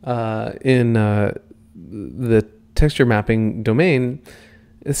in the texture mapping domain,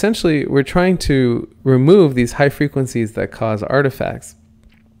 essentially we're trying to remove these high frequencies that cause artifacts.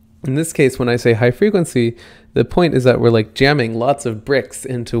 In this case, when I say high frequency, the point is that we're like jamming lots of bricks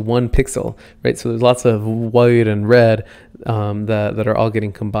into one pixel, right? So there's lots of white and red that are all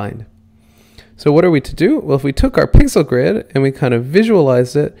getting combined. So what are we to do? Well, if we took our pixel grid and we kind of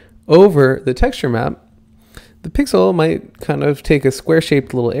visualized it over the texture map, the pixel might kind of take a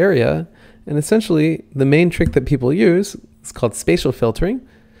square-shaped little area, and essentially the main trick that people use, it's called spatial filtering,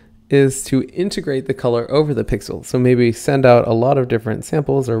 is to integrate the color over the pixel. So maybe send out a lot of different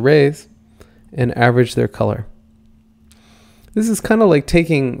samples or rays and average their color. This is kind of like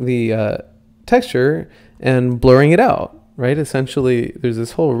taking the texture and blurring it out, right? Essentially, there's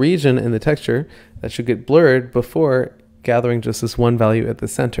this whole region in the texture that should get blurred before gathering just this one value at the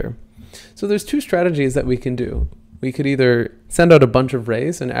center. So there's 2 strategies that we can do. We could either send out a bunch of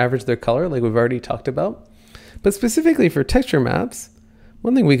rays and average their color like we've already talked about. But specifically for texture maps,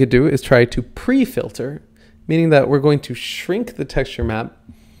 one thing we could do is try to pre-filter, meaning that we're going to shrink the texture map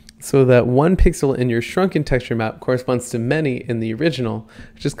so that 1 pixel in your shrunken texture map corresponds to many in the original,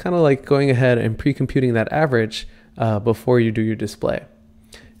 which is kind of like going ahead and pre-computing that average before you do your display.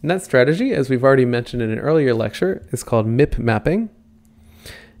 And that strategy, as we've already mentioned in an earlier lecture, is called MIP mapping.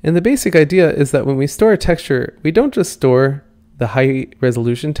 And the basic idea is that when we store a texture, we don't just store the high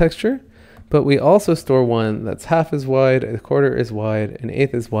resolution texture, but we also store one that's half as wide, a quarter as wide, an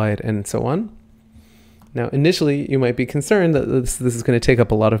eighth as wide, and so on. Now, initially, you might be concerned that this is going to take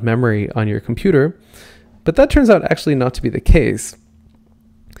up a lot of memory on your computer, but that turns out actually not to be the case.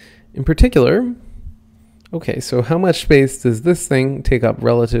 In particular, okay, so how much space does this thing take up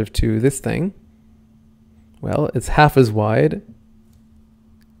relative to this thing? Well, it's half as wide.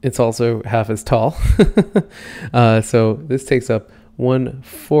 It's also half as tall. So this takes up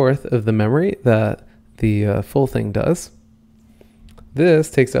 1/4 of the memory that the full thing does. This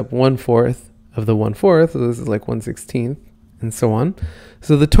takes up 1/4 of the 1/4, so this is like 1/16, and so on.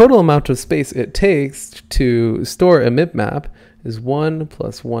 So the total amount of space it takes to store a MIP map is 1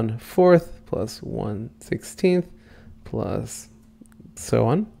 plus 1/4 plus 1/16 plus so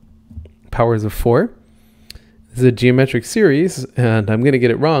on, powers of 4. This is a geometric series, and I'm going to get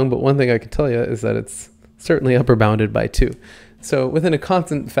it wrong, but one thing I can tell you is that it's certainly upper bounded by 2. So within a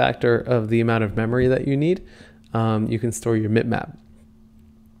constant factor of the amount of memory that you need, you can store your mipmap.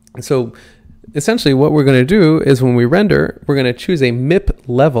 So essentially what we're going to do is when we render, we're going to choose a mip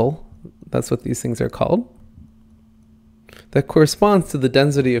level. That's what these things are called. That corresponds to the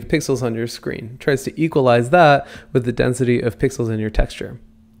density of pixels on your screen. It tries to equalize that with the density of pixels in your texture.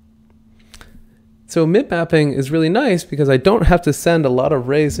 So mip mapping is really nice because I don't have to send a lot of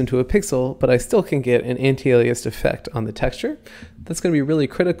rays into a pixel, but I still can get an anti-aliased effect on the texture. That's going to be really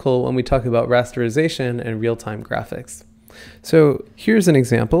critical when we talk about rasterization and real-time graphics. So here's an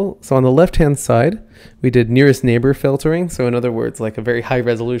example. So on the left-hand side, we did nearest neighbor filtering. So in other words, like a very high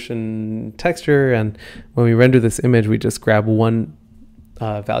resolution texture. And when we render this image, we just grab one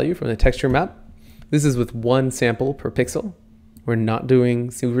value from the texture map. This is with one sample per pixel. We're not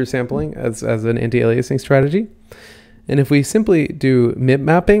doing super sampling as an anti-aliasing strategy. And if we simply do mip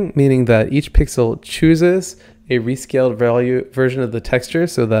mapping, meaning that each pixel chooses a rescaled version of the texture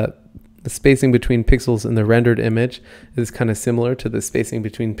so that the spacing between pixels in the rendered image is kind of similar to the spacing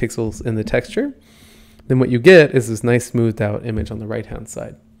between pixels in the texture, then what you get is this nice smoothed out image on the right-hand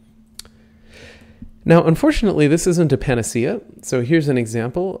side. Now, unfortunately, this isn't a panacea. So here's an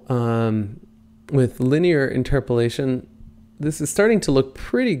example. With linear interpolation, this is starting to look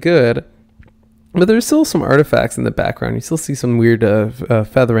pretty good, but there's still some artifacts in the background. You still see some weird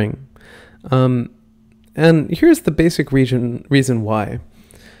feathering. And here's the basic reason why.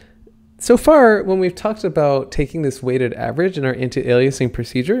 So far, when we've talked about taking this weighted average in our anti-aliasing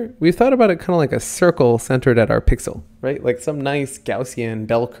procedure, we've thought about it kind of like a circle centered at our pixel, right? Like some nice Gaussian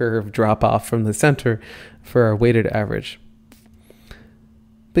bell curve drop off from the center for our weighted average.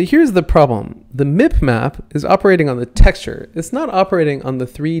 But here's the problem. The mip map is operating on the texture. It's not operating on the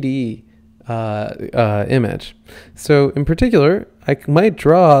 3D image. So in particular, I might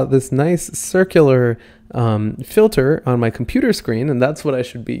draw this nice circular filter on my computer screen, and that's what I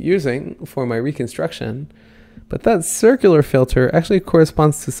should be using for my reconstruction. But that circular filter actually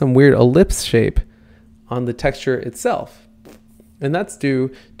corresponds to some weird ellipse shape on the texture itself. And that's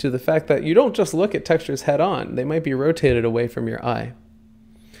due to the fact that you don't just look at textures head on. They might be rotated away from your eye.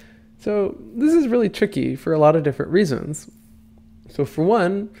 So this is really tricky for a lot of different reasons. So for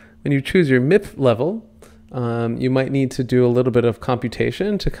one, when you choose your MIP level, you might need to do a little bit of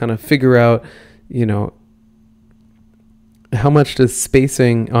computation to kind of figure out, you know, how much does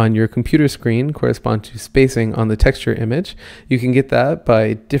spacing on your computer screen correspond to spacing on the texture image. You can get that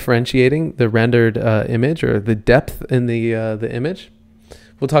by differentiating the rendered image or the depth in the image.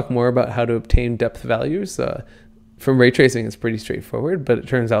 We'll talk more about how to obtain depth values. From ray tracing, it's pretty straightforward, but it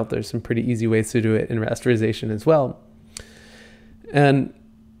turns out there's some pretty easy ways to do it in rasterization as well. And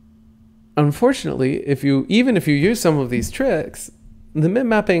unfortunately, even if you use some of these tricks, the mip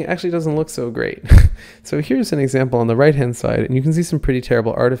mapping actually doesn't look so great. So here's an example on the right-hand side, and you can see some pretty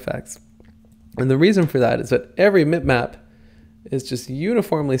terrible artifacts. And the reason for that is that every mip map is just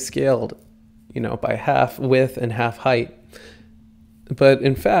uniformly scaled, you know, by half width and half height. But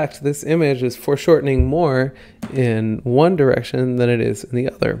in fact, this image is foreshortening more in one direction than it is in the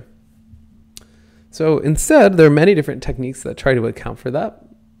other. So instead, there are many different techniques that try to account for that.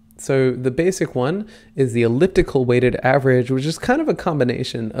 So the basic one is the elliptical weighted average, which is kind of a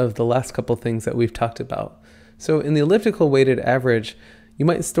combination of the last couple things that we've talked about. So in the elliptical weighted average, you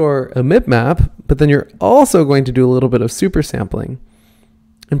might store a MIP map, but then you're also going to do a little bit of super sampling.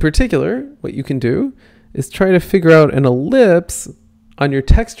 In particular, what you can do is try to figure out an ellipse on your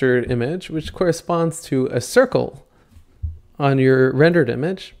textured image, which corresponds to a circle on your rendered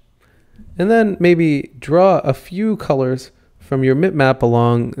image, and then maybe draw a few colors from your MIP map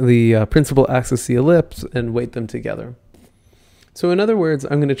along the principal axis of the ellipse and weight them together. So in other words,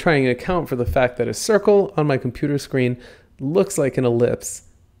 I'm going to try and account for the fact that a circle on my computer screen looks like an ellipse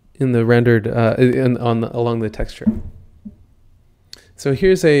in the rendered along the texture. So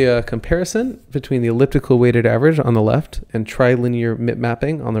here's a comparison between the elliptical weighted average on the left and trilinear MIP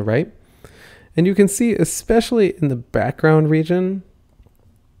mapping on the right. And you can see, especially in the background region,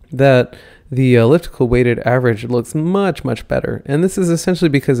 that the elliptical weighted average looks much, much better. And this is essentially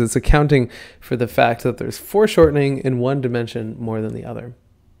because it's accounting for the fact that there's foreshortening in one dimension more than the other.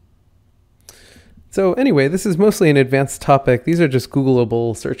 So anyway, this is mostly an advanced topic. These are just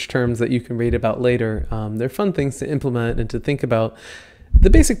Googleable search terms that you can read about later. They're fun things to implement and to think about. The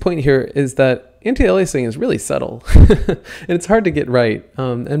basic point here is that anti-aliasing is really subtle and it's hard to get right.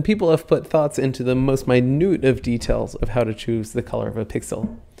 And people have put thoughts into the most minute of details of how to choose the color of a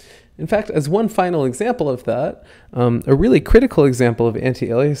pixel. In fact, as one final example of that, a really critical example of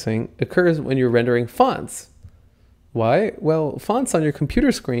anti-aliasing occurs when you're rendering fonts. Why? Well, fonts on your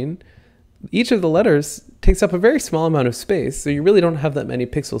computer screen, each of the letters takes up a very small amount of space, so you really don't have that many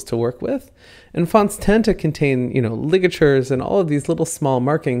pixels to work with. And fonts tend to contain, ligatures and all of these little small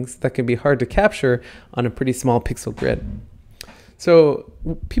markings that can be hard to capture on a pretty small pixel grid. So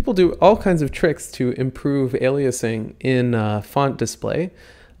people do all kinds of tricks to improve aliasing in font display.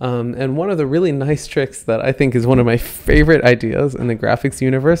 And one of the really nice tricks that I think is one of my favorite ideas in the graphics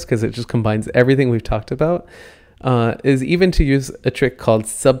universe, because it just combines everything we've talked about, is even to use a trick called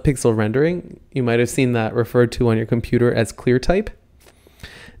subpixel rendering. You might have seen that referred to on your computer as clear type.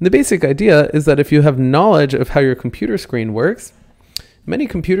 And the basic idea is that if you have knowledge of how your computer screen works, many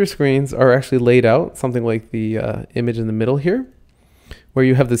computer screens are actually laid out, something like the image in the middle here, where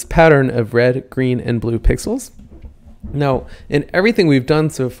you have this pattern of red, green, and blue pixels. Now, in everything we've done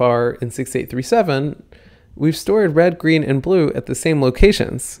so far in 6837, we've stored red, green, and blue at the same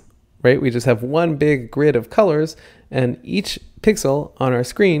locations, right? We just have one big grid of colors, and each pixel on our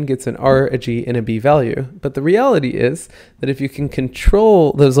screen gets an R, a G, and a B value. But the reality is that if you can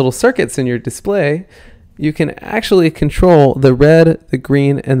control those little circuits in your display, you can actually control the red, the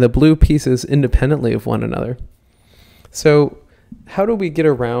green, and the blue pieces independently of one another. So how do we get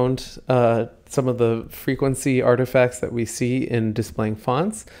around some of the frequency artifacts that we see in displaying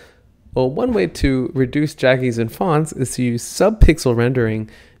fonts? Well, one way to reduce jaggies in fonts is to use subpixel rendering,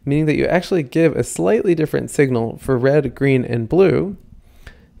 meaning that you actually give a slightly different signal for red, green, and blue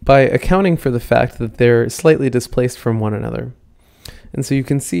by accounting for the fact that they're slightly displaced from one another. And so you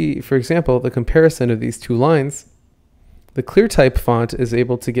can see, for example, the comparison of these two lines. The clear type font is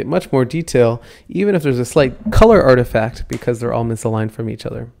able to get much more detail, even if there's a slight color artifact, because they're all misaligned from each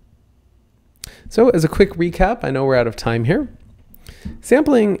other. So as a quick recap, I know we're out of time here.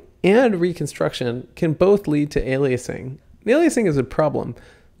 Sampling and reconstruction can both lead to aliasing. Aliasing is a problem.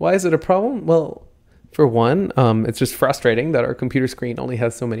 Why is it a problem? Well, for one, it's just frustrating that our computer screen only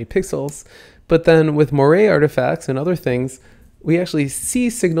has so many pixels. But then with moire artifacts and other things, we actually see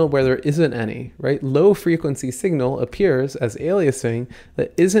signal where there isn't any, right? Low frequency signal appears as aliasing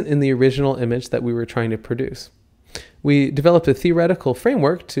that isn't in the original image that we were trying to produce. We developed a theoretical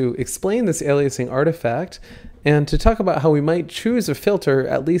framework to explain this aliasing artifact and to talk about how we might choose a filter,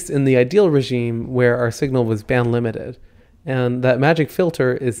 at least in the ideal regime where our signal was band limited. And that magic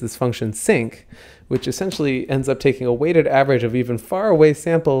filter is this function sync, which essentially ends up taking a weighted average of even far away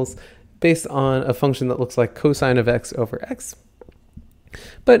samples based on a function that looks like cosine of x over x.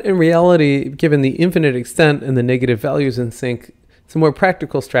 But in reality, given the infinite extent and the negative values in sync, some more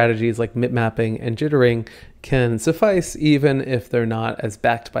practical strategies like mip-mapping and jittering can suffice even if they're not as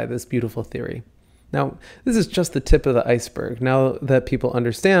backed by this beautiful theory. Now, this is just the tip of the iceberg. Now that people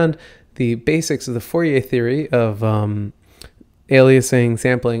understand the basics of the Fourier theory of aliasing,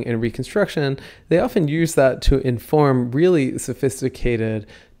 sampling, and reconstruction, they often use that to inform really sophisticated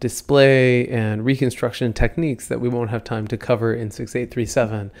display and reconstruction techniques that we won't have time to cover in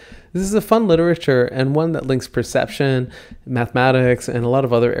 6837. This is a fun literature and one that links perception, mathematics, and a lot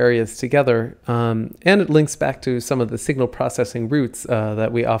of other areas together. And it links back to some of the signal processing roots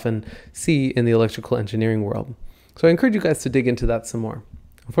that we often see in the electrical engineering world. So I encourage you guys to dig into that some more.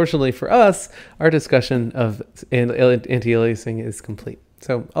 Unfortunately for us, our discussion of anti-aliasing is complete.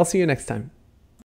 So I'll see you next time.